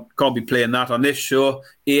we can't be playing that on this show.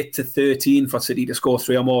 8-13 for City to score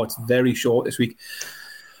 3 or more. It's very short this week.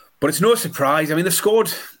 But it's no surprise. I mean, they've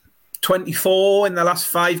scored 24 in the last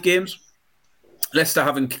 5 games. Leicester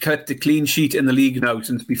haven't kept a clean sheet in the league now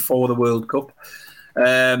since before the World Cup.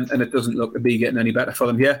 And it doesn't look to be getting any better for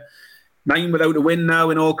them here. 9 without a win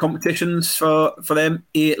now in all competitions for them.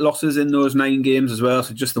 8 losses in those 9 games as well.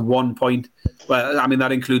 So just the 1 point. Well, I mean,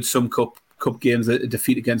 that includes some cup games, a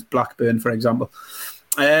defeat against Blackburn, for example.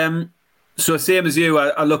 So same as you,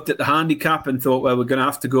 I looked at the handicap and thought, well, we're going to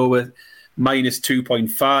have to go with minus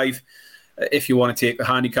 2.5 if you want to take the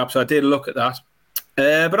handicap. So I did look at that.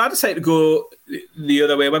 But I decided to go the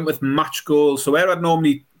other way. I went with match goals. So where I'd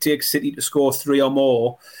normally take City to score 3 or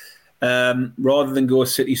more, rather than go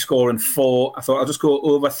City scoring 4, I thought I'll just go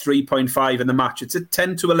over 3.5 in the match. It's at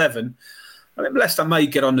 10-11. I mean, Leicester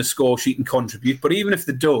might get on the score sheet and contribute, but even if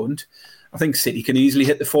they don't, I think City can easily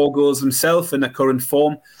hit the 4 goals themselves in their current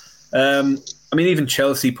form. I mean, even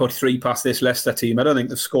Chelsea put 3 past this Leicester team. I don't think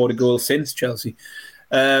they've scored a goal since Chelsea.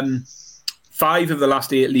 5 of the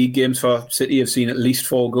last 8 league games for City have seen at least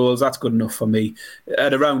 4 goals. That's good enough for me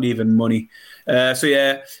at around even money. So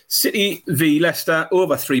yeah, City v Leicester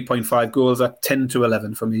over 3.5 goals at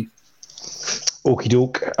 10-11 for me. Okie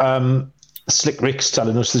doke. Slick Rick's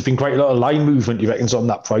telling us there's been quite a lot of line movement. You reckon on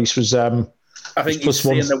that price was? I think he's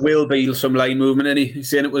saying there will be some line movement. And he's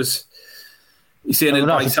saying it was You're saying it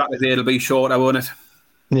by Saturday it'll be shorter, won't it?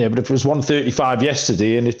 Yeah, but if it was 135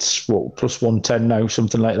 yesterday and it's plus 110 now,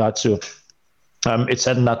 something like that, so it's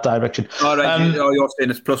heading that direction. All right, you're saying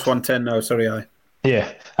it's plus 110 now. Sorry,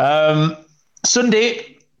 Yeah.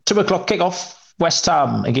 Sunday, 2:00 kickoff. West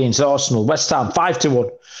Ham against Arsenal. West Ham 5-1.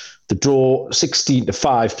 The draw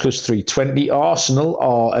 16-5 plus 320. Arsenal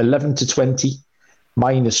are 11-20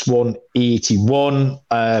 minus 181.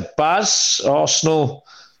 Baz, Arsenal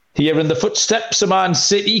here in the footsteps of Man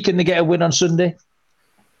City. Can they get a win on Sunday?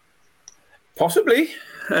 Possibly.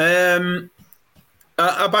 I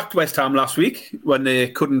backed West Ham last week when they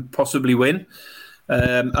couldn't possibly win,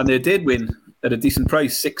 and they did win at a decent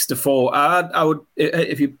price, 6-4. I would,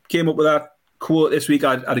 if you came up with that quote this week,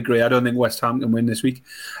 I'd agree. I don't think West Ham can win this week.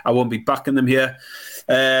 I won't be backing them here.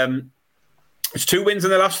 It's 2 wins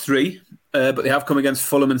in the last 3, but they have come against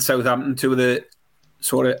Fulham and Southampton, 2 of the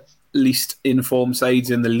sort of least informed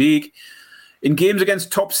sides in the league. In games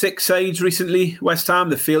against top 6 sides recently, West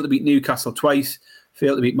Ham, they failed to beat Newcastle twice,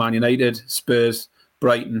 failed to beat Man United, Spurs,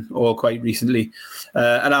 Brighton, all quite recently.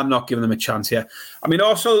 And I'm not giving them a chance here. I mean,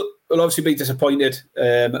 Arsenal will obviously be disappointed.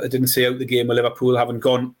 I didn't see out the game with Liverpool, having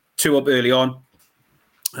gone 2 up early on.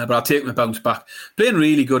 But I'll take them a bounce back. Playing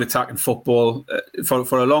really good attacking football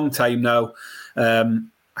for a long time now.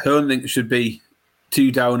 I don't think it should be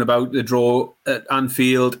too down about the draw at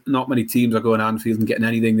Anfield. Not many teams are going to Anfield and getting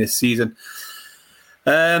anything this season.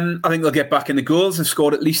 I think they'll get back in the goals. They've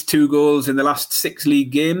scored at least 2 goals in the last 6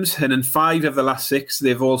 league games, and in 5 of the last 6,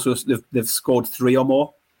 they've scored 3 or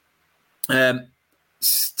more.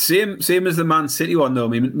 Same as the Man City one, though.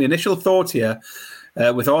 My initial thought here,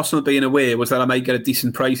 with Arsenal being away, was that I might get a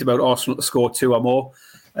decent price about Arsenal to score 2 or more.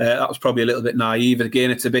 That was probably a little bit naive. Again,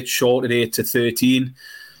 it's a bit short at 8-13.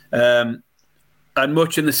 And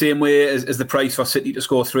much in the same way as the price for City to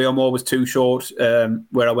score 3 or more was too short,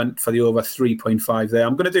 where I went for the over 3.5 there.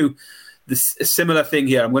 I'm going to do a similar thing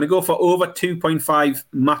here. I'm going to go for over 2.5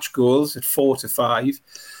 match goals at 4-5,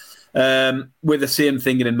 with the same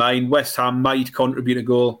thing in mind. West Ham might contribute a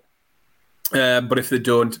goal, but if they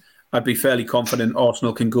don't, I'd be fairly confident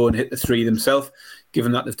Arsenal can go and hit the 3 themselves,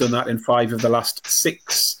 given that they've done that in 5 of the last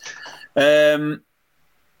 6.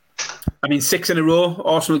 6 in a row,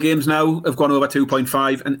 Arsenal games now have gone over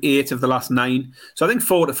 2.5 and 8 of the last 9. So I think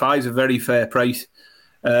 4-5 is a very fair price.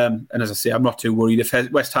 And as I say, I'm not too worried. If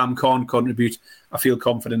West Ham can't contribute, I feel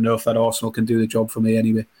confident enough that Arsenal can do the job for me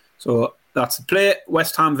anyway. So that's the play.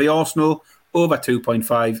 West Ham v Arsenal, over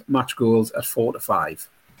 2.5, match goals at 4-5.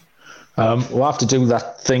 We'll have to do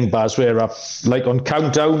that thing, Baz, where like on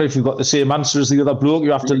countdown, if you've got the same answer as the other bloke,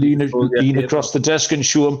 you have to lean across the desk and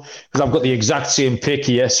show him, because I've got the exact same pick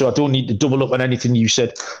here, so I don't need to double up on anything you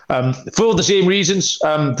said. For the same reasons,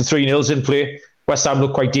 the 3-0's in play. West Ham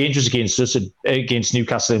look quite dangerous against us, against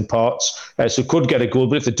Newcastle in parts, so could get a goal.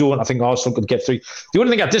 But if they don't, I think Arsenal could get 3. The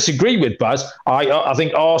only thing I disagree with, Baz, I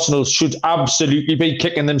think Arsenal should absolutely be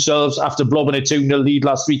kicking themselves after blobbing a 2-0 lead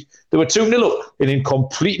last week. They were 2-0 up and in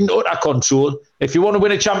complete and utter control. If you want to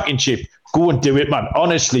win a championship, go and do it, man.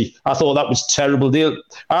 Honestly, I thought that was terrible.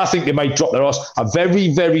 I think they might drop their arse. I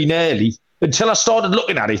very, very nearly, until I started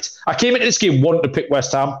looking at it, I came into this game wanting to pick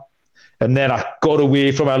West Ham. And then I got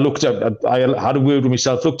away from, I had a word with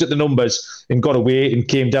myself, looked at the numbers and got away and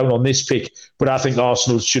came down on this pick. But I think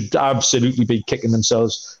Arsenal should absolutely be kicking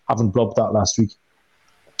themselves, having blobbed that last week.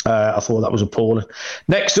 I thought that was appalling.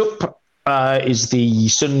 Next up is the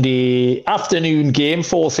Sunday afternoon game,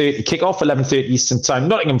 4:30 kickoff, 11:30 Eastern time.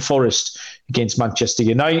 Nottingham Forest against Manchester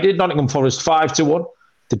United. Nottingham Forest 5-1.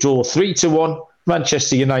 The draw 3-1.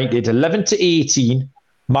 Manchester United 11-18,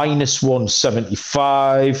 minus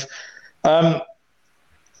 175. A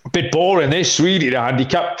bit boring this, really, the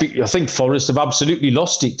handicap. I think Forest have absolutely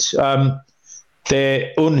lost it.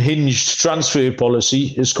 Their unhinged transfer policy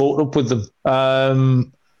has caught up with them.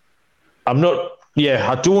 I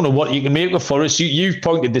don't know what you can make of Forest. You've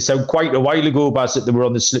pointed this out quite a while ago, Baz, that they were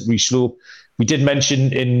on the slippery slope. We did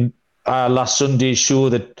mention in last Sunday's show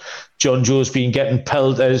that John Joe's been getting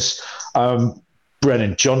pelters.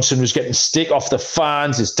 Brennan Johnson was getting stick off the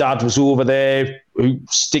fans. His dad was over there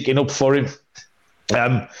sticking up for him.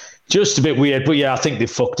 Just a bit weird, but yeah, I think they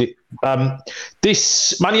fucked it.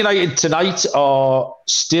 This Man United tonight are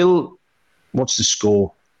still, what's the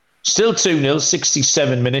score? Still 2-0,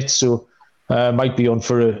 67 minutes, so might be on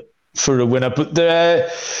for a winner. But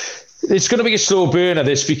it's going to be a slow burner,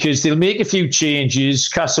 this, because they'll make a few changes.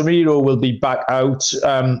 Casemiro will be back out.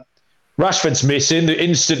 Rashford's missing. They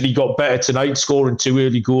instantly got better tonight, scoring 2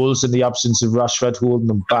 early goals in the absence of Rashford, holding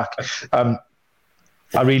them back.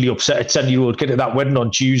 I really upset a 10-year-old kid at that wedding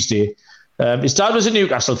on Tuesday. His dad was a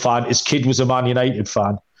Newcastle fan. His kid was a Man United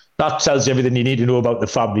fan. That tells you everything you need to know about the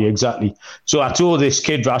family, exactly. So I told this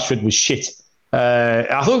kid Rashford was shit.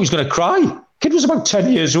 I thought he was going to cry. Kid was about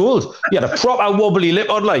 10 years old. He had a proper wobbly lip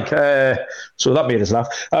on, so that made us laugh.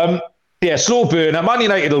 Slow burner. Man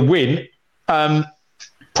United will win.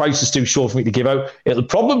 Price is too short for me to give out. It'll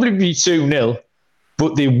probably be 2-0,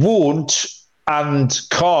 but they won't and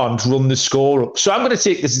can't run the score up. So I'm going to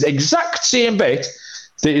take this exact same bet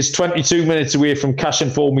that is 22 minutes away from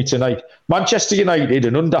cashing for me tonight. Manchester United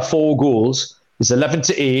and under 4 goals is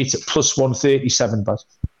 11-8 plus 137, Baz.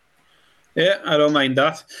 Yeah, I don't mind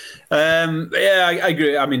that. I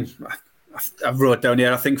agree. I mean, I've wrote down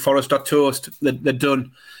here, I think Forest are toast. They're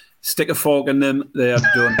done. Stick a fork in them. They are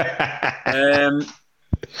done.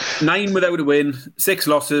 9 without a win, 6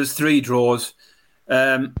 losses, 3 draws.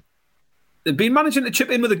 They've been managing to chip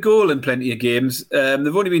in with a goal in plenty of games.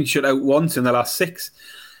 They've only been shut out once in the last 6.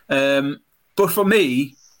 But for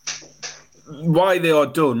me, why they are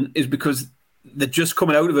done is because they're just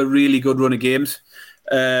coming out of a really good run of games.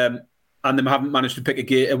 And they haven't managed to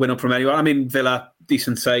pick a win up from anyone. I mean, Villa,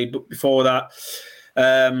 decent side. But before that,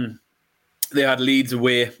 they had Leeds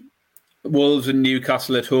away, Wolves and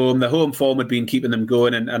Newcastle at home. The home form had been keeping them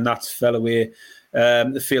going, and that's fell away.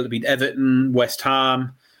 They failed to beat Everton, West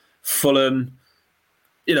Ham, Fulham.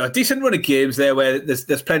 A decent run of games there where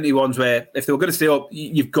there's plenty of ones where if they were going to stay up,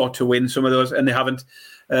 you've got to win some of those, and they haven't.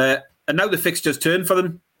 And now the fixtures turn for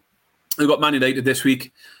them. They've got Man United this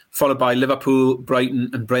week, followed by Liverpool, Brighton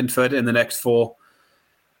and Brentford in the next 4.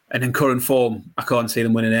 And in current form, I can't see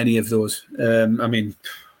them winning any of those. I mean,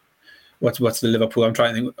 what's the Liverpool? I'm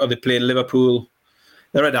trying to think. Are they playing Liverpool?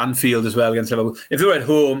 They're at Anfield as well against Liverpool. If they were at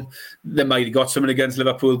home, they might have got something against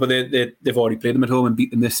Liverpool, but they've already played them at home and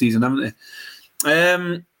beat them this season, haven't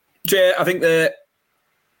they? Jay, I think they're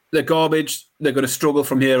garbage. They're going to struggle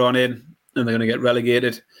from here on in, and they're going to get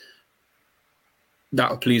relegated.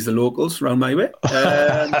 That'll please the locals round my way.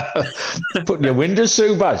 Putting your windows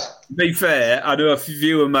so bad. To be fair, I know a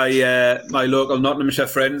few of my local Nottinghamshire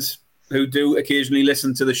friends who do occasionally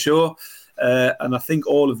listen to the show, and I think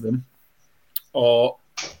all of them are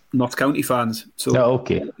Notts County fans. So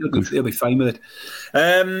okay, they'll be fine with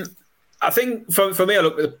it. I think for me, I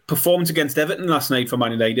look at the performance against Everton last night for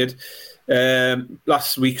Man United.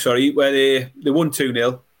 Last week, where they won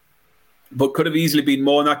 2-0. But could have easily been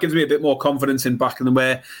more, and that gives me a bit more confidence in backing them.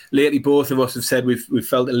 Where lately both of us have said we've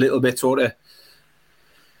felt a little bit sort of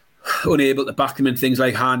unable to back them in things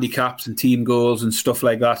like handicaps and team goals and stuff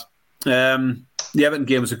like that. The Everton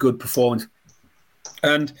game was a good performance,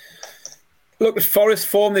 and look at Forest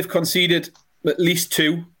form. They've conceded at least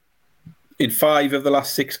 2 in 5 of the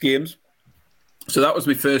last 6 games. So that was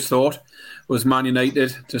my first thought: was Man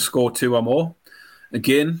United to score 2 or more.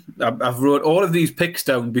 Again, I've wrote all of these picks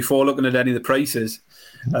down before looking at any of the prices.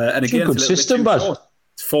 And again, it's a good system, but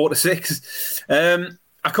it's 4-6.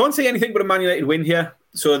 I can't see anything but a Man United win here.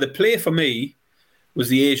 So the play for me was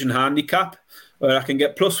the Asian handicap, where I can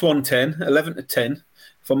get plus 110, 11-10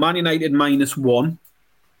 for Man United -1.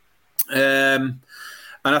 And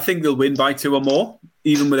I think they'll win by 2 or more,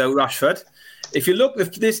 even without Rashford. If you look,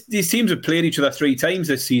 these teams have played each other 3 times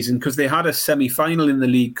this season because they had a semi-final in the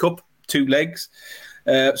League Cup, 2 legs.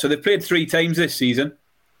 So they've played 3 times this season.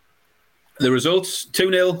 The results,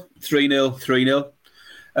 2-0, 3-0, 3-0.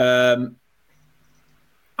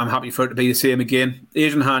 I'm happy for it to be the same again.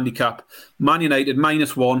 Asian handicap, Man United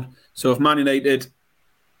 -1. So if Man United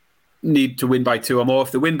need to win by 2 or more,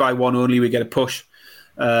 if they win by 1 only, we get a push.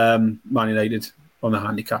 Man United on the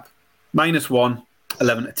handicap. -1,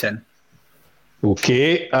 11-10.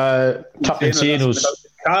 Okay. Captain Tino's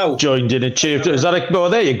joined in a cheer. Is that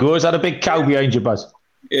there you go. Is that a big cow behind you, Baz?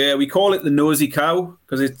 Yeah, we call it the nosy cow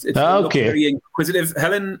because it's very inquisitive.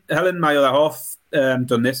 Helen, my other half,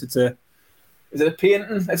 done this. Is it a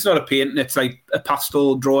painting? It's not a painting. It's like a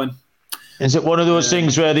pastel drawing. Is it one of those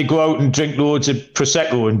things where they go out and drink loads of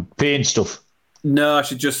Prosecco and paint stuff? No, I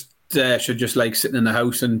should just like sitting in the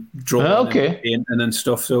house and draw and painting and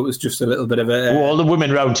stuff. So it was just a little bit of a... all the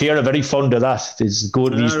women around here are very fond of that. They go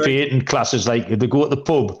to these painting classes, like they go to the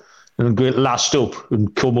pub and get lashed up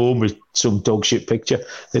and come home with some dog shit picture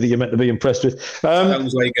that you're meant to be impressed with.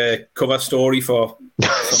 Sounds like a cover story for...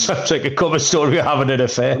 Sounds like a cover story of having an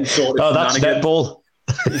affair. That's netball.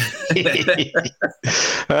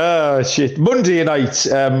 Oh, shit. Monday night.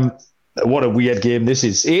 What a weird game this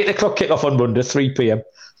is. 8 o'clock kickoff on Monday, 3 p.m.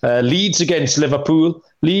 Leeds against Liverpool.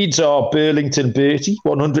 Leeds are Burlington Bertie,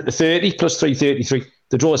 100-30 plus 333.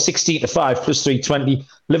 The draw is 16-5 plus 320.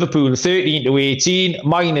 Liverpool 13-18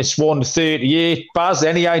 minus 138. Baz,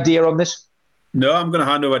 any idea on this? No, I'm going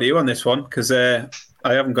to hand over to you on this one because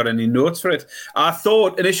I haven't got any notes for it. I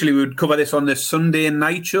thought initially we would cover this on the Sunday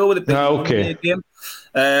night show with a big Monday game.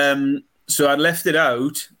 So I left it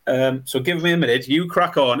out. So give me a minute. You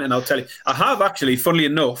crack on and I'll tell you. I have actually, funnily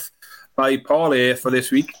enough, my parlay for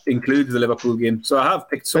this week includes the Liverpool game. So I have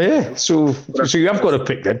picked something. Yeah, so you have got a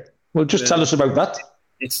pick then. Well, just tell us about that.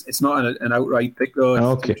 It's not an outright pick though.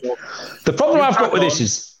 Okay. The problem I've got with this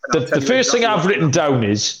is the first thing I've written down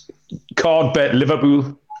is can't bet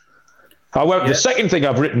Liverpool. However, the second thing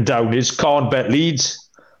I've written down is can't bet Leeds.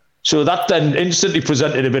 So that then instantly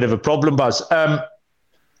presented a bit of a problem, Baz. I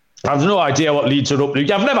have no idea what Leeds are up to.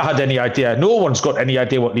 I've never had any idea. No one's got any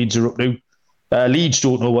idea what Leeds are up to. Leeds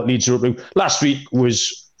don't know what Leeds are up to. Last week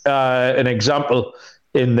was an example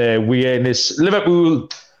in their weirdness. Liverpool,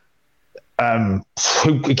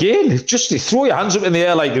 again, just they throw your hands up in the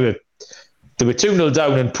air like they were 2-0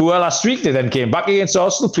 down and poor last week. They then came back against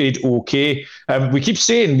Arsenal, played okay. We keep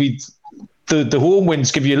saying the home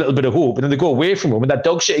wins give you a little bit of hope, and then they go away from home and that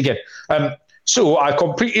dog shit again. So I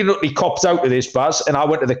completely copped out of this, Baz, and I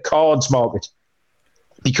went to the cards market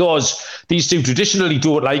because these two traditionally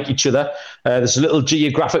don't like each other. There's a little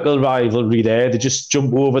geographical rivalry there. They just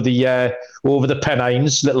jump over the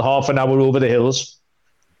Pennines, little half an hour over the hills.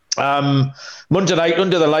 Monday night,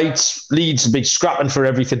 under the lights, Leeds big scrapping for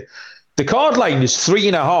everything. The card line is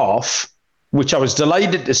 3.5, which I was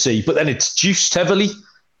delighted to see, but then it's juiced heavily,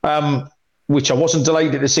 which I wasn't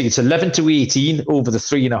delighted to see. It's 11-18 over the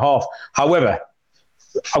 3.5. However,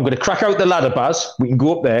 I'm going to crack out the ladder, Baz. We can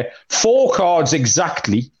go up there. 4 cards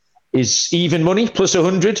exactly is even money, plus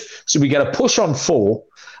 100. So we get a push on 4.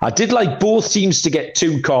 I did like both teams to get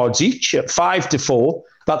 2 cards each at 5-4.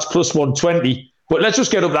 That's plus 120. But let's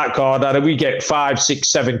just get up that card, and we get 5, 6,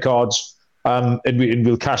 7 cards, and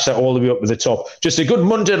we'll cash that all the way up to the top. Just a good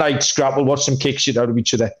Monday night scrap. We'll watch some kick shit out of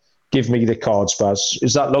each other. Give me the cards, Baz.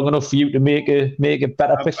 Is that long enough for you to make a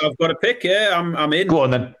better pick? I've got a pick, yeah. I'm in. Go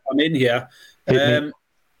on then. I'm in here.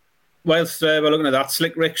 Whilst we're looking at that,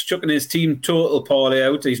 Slick Rick's chucking his team total parlay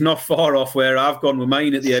out. He's not far off where I've gone with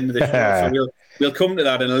mine at the end of the show, so we'll come to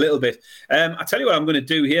that in a little bit. I tell you what I'm going to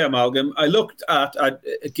do here, Malcolm. I looked at, I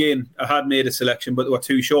had made a selection, but they were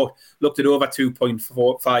too short. Looked at over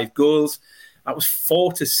 2.45 goals. That was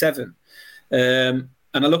 4-7. And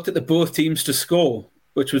I looked at the both teams to score,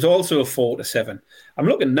 which was also a 4-7. I'm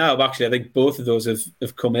looking now, actually, I think both of those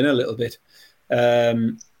have come in a little bit.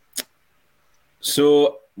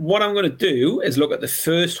 So what I'm going to do is look at the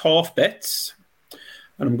first half bets,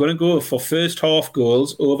 and I'm going to go for first half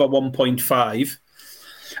goals over 1.5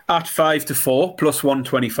 at 5-4 plus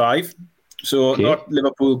 125. So not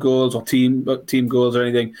Liverpool goals or team goals or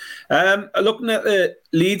anything. Looking at the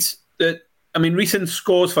Leeds, recent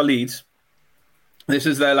scores for Leeds. This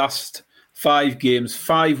is their last 5 games: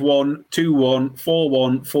 5-1, 2-1,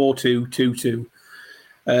 4-1, 4-2,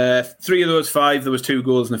 2-2. 3 of those 5, there was 2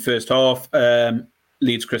 goals in the first half.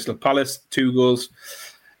 Leeds Crystal Palace, 2 goals.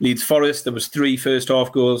 Leeds Forest, there was 3 first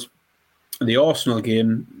half goals. And the Arsenal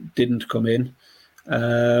game didn't come in.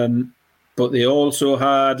 But they also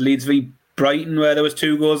had Leeds v Brighton, where there was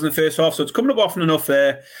 2 goals in the first half. So it's coming up often enough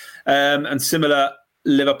there. And similar,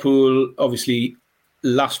 Liverpool, obviously,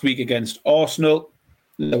 last week against Arsenal,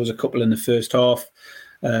 there was a couple in the first half.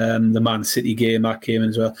 The Man City game, that came in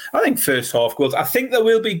as well. I think first half goals. I think there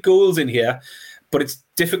will be goals in here, but it's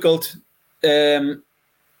difficult. The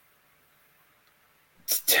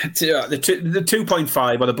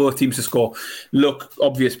 2.5 or the both teams to score look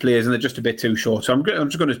obvious players, and they're just a bit too short. So I'm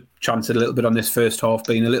just going to chance it a little bit on this first half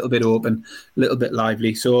being a little bit open, a little bit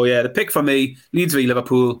lively. So yeah, the pick for me: Leeds v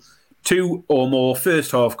Liverpool, 2 or more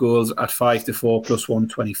first half goals at 5-4 plus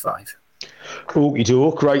 125. Okie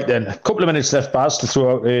doke. Right then, a couple of minutes left, Baz, to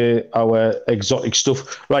throw out our exotic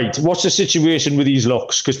stuff. Right, what's the situation with these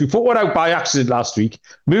locks? Because we put one out by accident last week.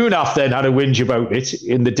 Moonaf then had a whinge about it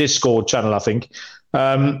in the Discord channel, I think.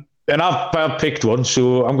 And I've picked one,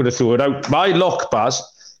 so I'm going to throw it out. My lock, Baz,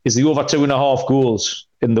 is the over 2.5 goals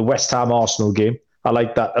in the West Ham Arsenal game. I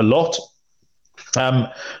like that a lot.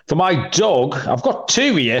 For my dog, I've got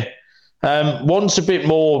 2 here. One's a bit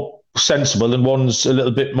more sensible and one's a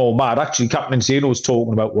little bit more mad. Actually, Captain Zeno was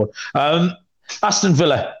talking about one. Aston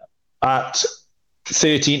Villa at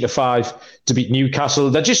 13-5 to beat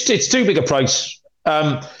Newcastle. It's too big a price.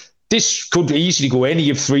 This could easily go any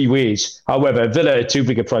of 3 ways. However, Villa at too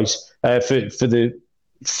big a price for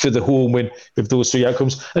the home win of those 3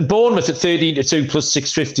 outcomes. And Bournemouth at 13-2 plus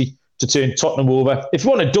 650 to turn Tottenham over. If you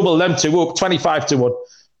want to double them 2 up, 25-1.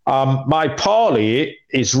 My parlay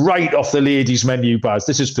is right off the ladies' menu, Baz.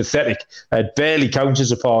 This is pathetic. It barely counts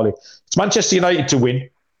as a parlay. It's Manchester United to win.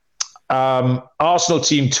 Arsenal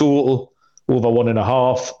team total over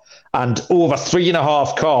 1.5. and over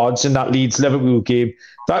 3.5 cards in that Leeds-Liverpool game.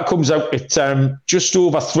 That comes out at just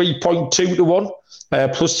over 3.2 to 1,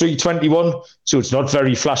 plus 321. So it's not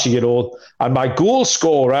very flashy at all. And my goal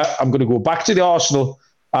scorer, I'm going to go back to the Arsenal.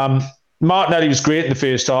 Martinelli was great in the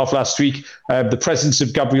first half last week. The presence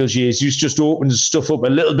of Gabriel Jesus just opens stuff up a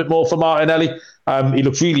little bit more for Martinelli. He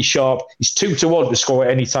looked really sharp. He's 2 to 1 to score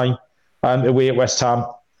at any time away at West Ham.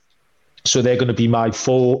 So they're going to be my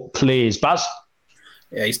 4 plays. Baz?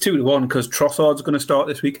 Yeah, he's 2 to 1 because Trossard's going to start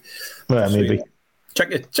this week. Well, maybe.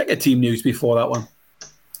 Check your team news before that one.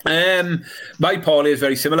 My parlay is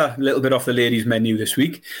very similar, a little bit off the ladies' menu this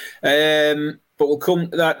week. But we'll come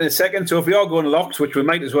to that in a second. So if we are going locks, which we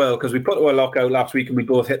might as well, because we put our lock out last week and we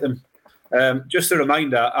both hit them. Just a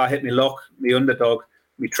reminder, I hit my lock, my underdog,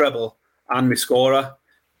 my treble, and my scorer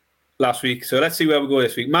last week. So let's see where we go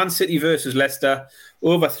this week. Man City versus Leicester,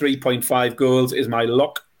 over 3.5 goals is my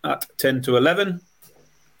lock at 10 to 11.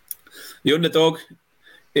 The underdog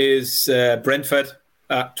is Brentford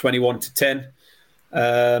at 21 to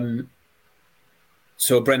 10.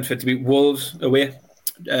 So Brentford to beat Wolves away,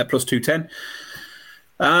 plus 210.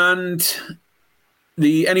 And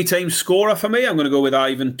the anytime scorer for me, I'm going to go with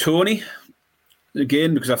Ivan Toney.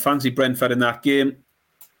 Again, because I fancy Brentford in that game.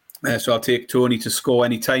 So I'll take Toney to score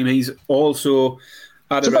anytime. He's also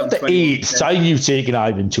at around the 8th time you've taken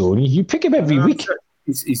Ivan Toney. You pick him every week.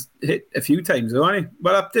 He's hit a few times, though, hasn't he?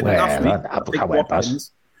 Well, I didn't last week.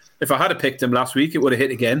 If I had picked him last week, it would have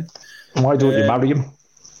hit again. Why don't you marry him?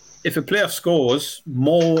 If a player scores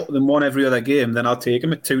more than one every other game, then I'll take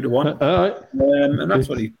him at 2 to 1. All right. And that's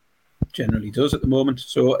what he generally does at the moment.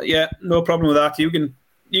 So, yeah, no problem with that. You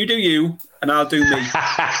do you, and I'll do me.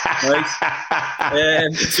 Right?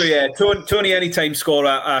 So, yeah, Toney anytime scorer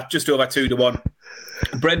at just over 2 to 1.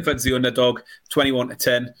 Brentford's the underdog, 21 to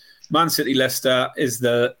 10. Man City Leicester is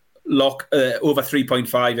the lock, over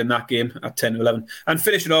 3.5 in that game at 10 to 11. And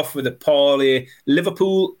finishing off with a parlay,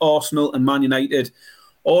 Liverpool, Arsenal, and Man United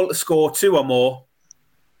all to score 2 or more.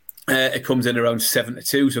 It comes in around 7 to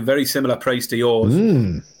 2, so very similar price to yours.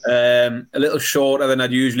 A little shorter than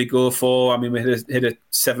I'd usually go for. I mean, we hit a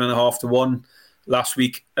 7.5 to 1 last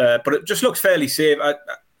week, but it just looks fairly safe. I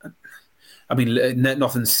mean,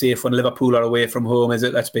 nothing's safe when Liverpool are away from home, is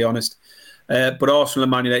it? Let's be honest. But Arsenal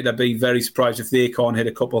and Man United, I'd be very surprised if they can't hit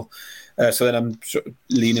a couple. So then I'm sort of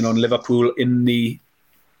leaning on Liverpool in the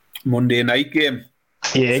Monday night game.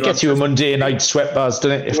 Yeah, it gets you a Monday night sweat bars,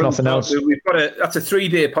 doesn't it? If nothing else, we've got that's a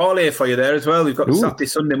 3-day parlay for you there as well. We've got Saturday,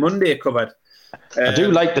 Sunday, Monday covered. I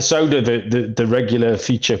do like the sound of the regular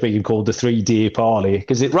feature being called the 3-day parlay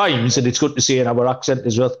because it rhymes and it's good to see in our accent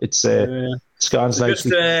as well. It's scans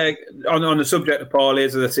nicely. Just on the subject of parlays,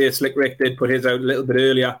 as I say, Slick Rick did put his out a little bit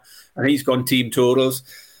earlier, and he's gone team totals.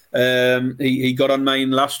 He got on mine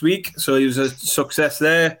last week, so he was a success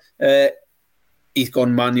there. He's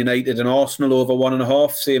gone Man United and Arsenal over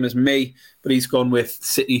 1.5, same as me, but he's gone with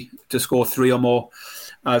City to score 3 or more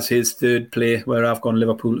as his third play, where I've gone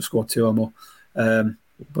Liverpool to score 2 or more.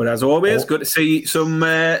 But as always, good to see some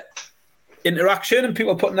interaction and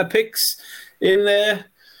people putting their picks in there.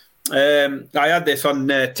 I had this on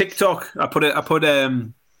TikTok. I put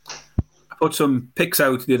some picks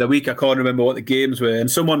out the other week. I can't remember what the games were,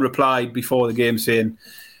 and someone replied before the game saying,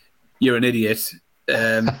 "You're an idiot.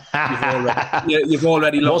 You've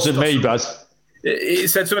already lost." Wasn't me, Baz. It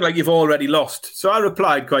said something like, "You've already lost." So I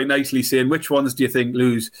replied quite nicely saying, "Which ones do you think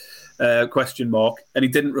lose?" ? And he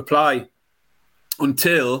didn't reply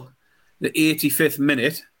until the 85th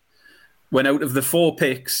minute, when out of the 4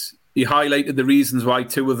 picks, he highlighted the reasons why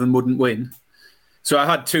 2 of them wouldn't win. So I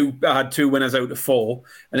had two winners out of 4,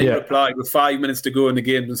 and he replied with 5 minutes to go in the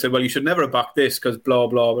game and said, "Well, you should never have backed this because blah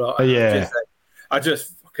blah blah." I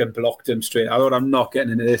just fucking blocked him straight. I thought, I'm not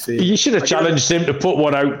getting into this here. You should have challenged him to put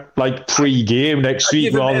one out like pre-game next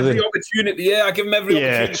week rather than opportunity. Yeah, I give him every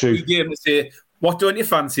opportunity pre-game to say, "What don't you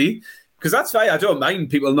fancy?" Because that's fine. I don't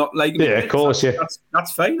mind people not liking me. Yeah, of course,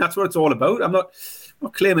 that's fine. That's what it's all about. I'm not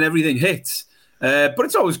claiming everything hits. But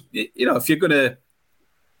it's always, if you're going to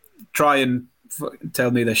try and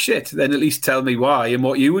tell me the shit, then at least tell me why and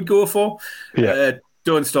what you would go for. Yeah.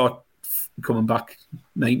 Don't start coming back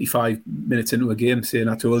 95 minutes into a game saying,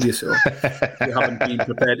 "I told you so." You haven't been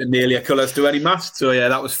prepared to nail your colours to any mast. So, yeah,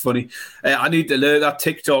 that was funny. I need to learn that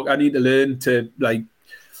TikTok. I need to learn to,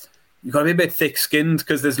 you've got to be a bit thick-skinned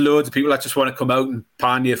because there's loads of people that just want to come out and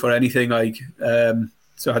pan you for anything. Just...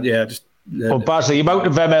 Well, Baz, the amount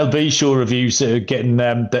of MLB show reviews that are getting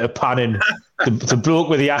that are panning the bloke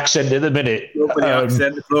with the accent at the minute. The bloke with the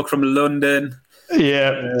accent, the bloke from London.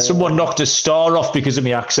 Yeah, someone knocked a star off because of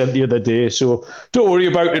my accent the other day. So don't worry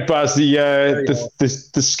about it, Baz.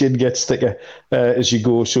 The skin gets thicker as you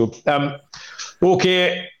go. So,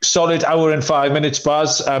 okay, solid hour and 5 minutes,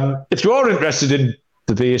 Baz. If you are interested in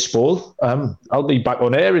the baseball, I'll be back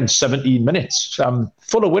on air in 17 minutes.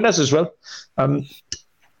 Full of winners as well.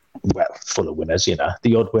 Full of winners,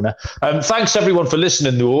 the odd winner. Thanks everyone for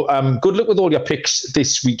listening, though. Good luck with all your picks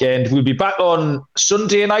this weekend. We'll be back on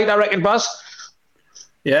Sunday night, I reckon, Baz.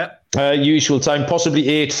 Yeah. Usual time, possibly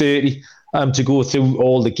 8:30, to go through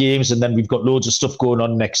all the games, and then we've got loads of stuff going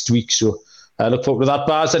on next week. So look forward to that,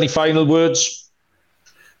 Baz. Any final words?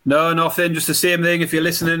 No, nothing. Just the same thing. If you're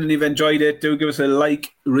listening and you've enjoyed it, do give us a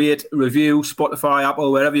like, rate, review, Spotify,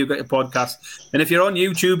 Apple, wherever you've got your podcast. And if you're on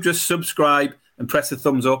YouTube, just subscribe and press the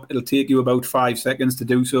thumbs up. It'll take you about 5 seconds to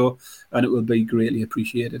do so, and it will be greatly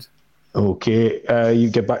appreciated. Okay, you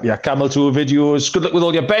get back to your Camel Tour videos. Good luck with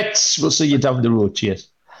all your bets. We'll see you down the road. Cheers.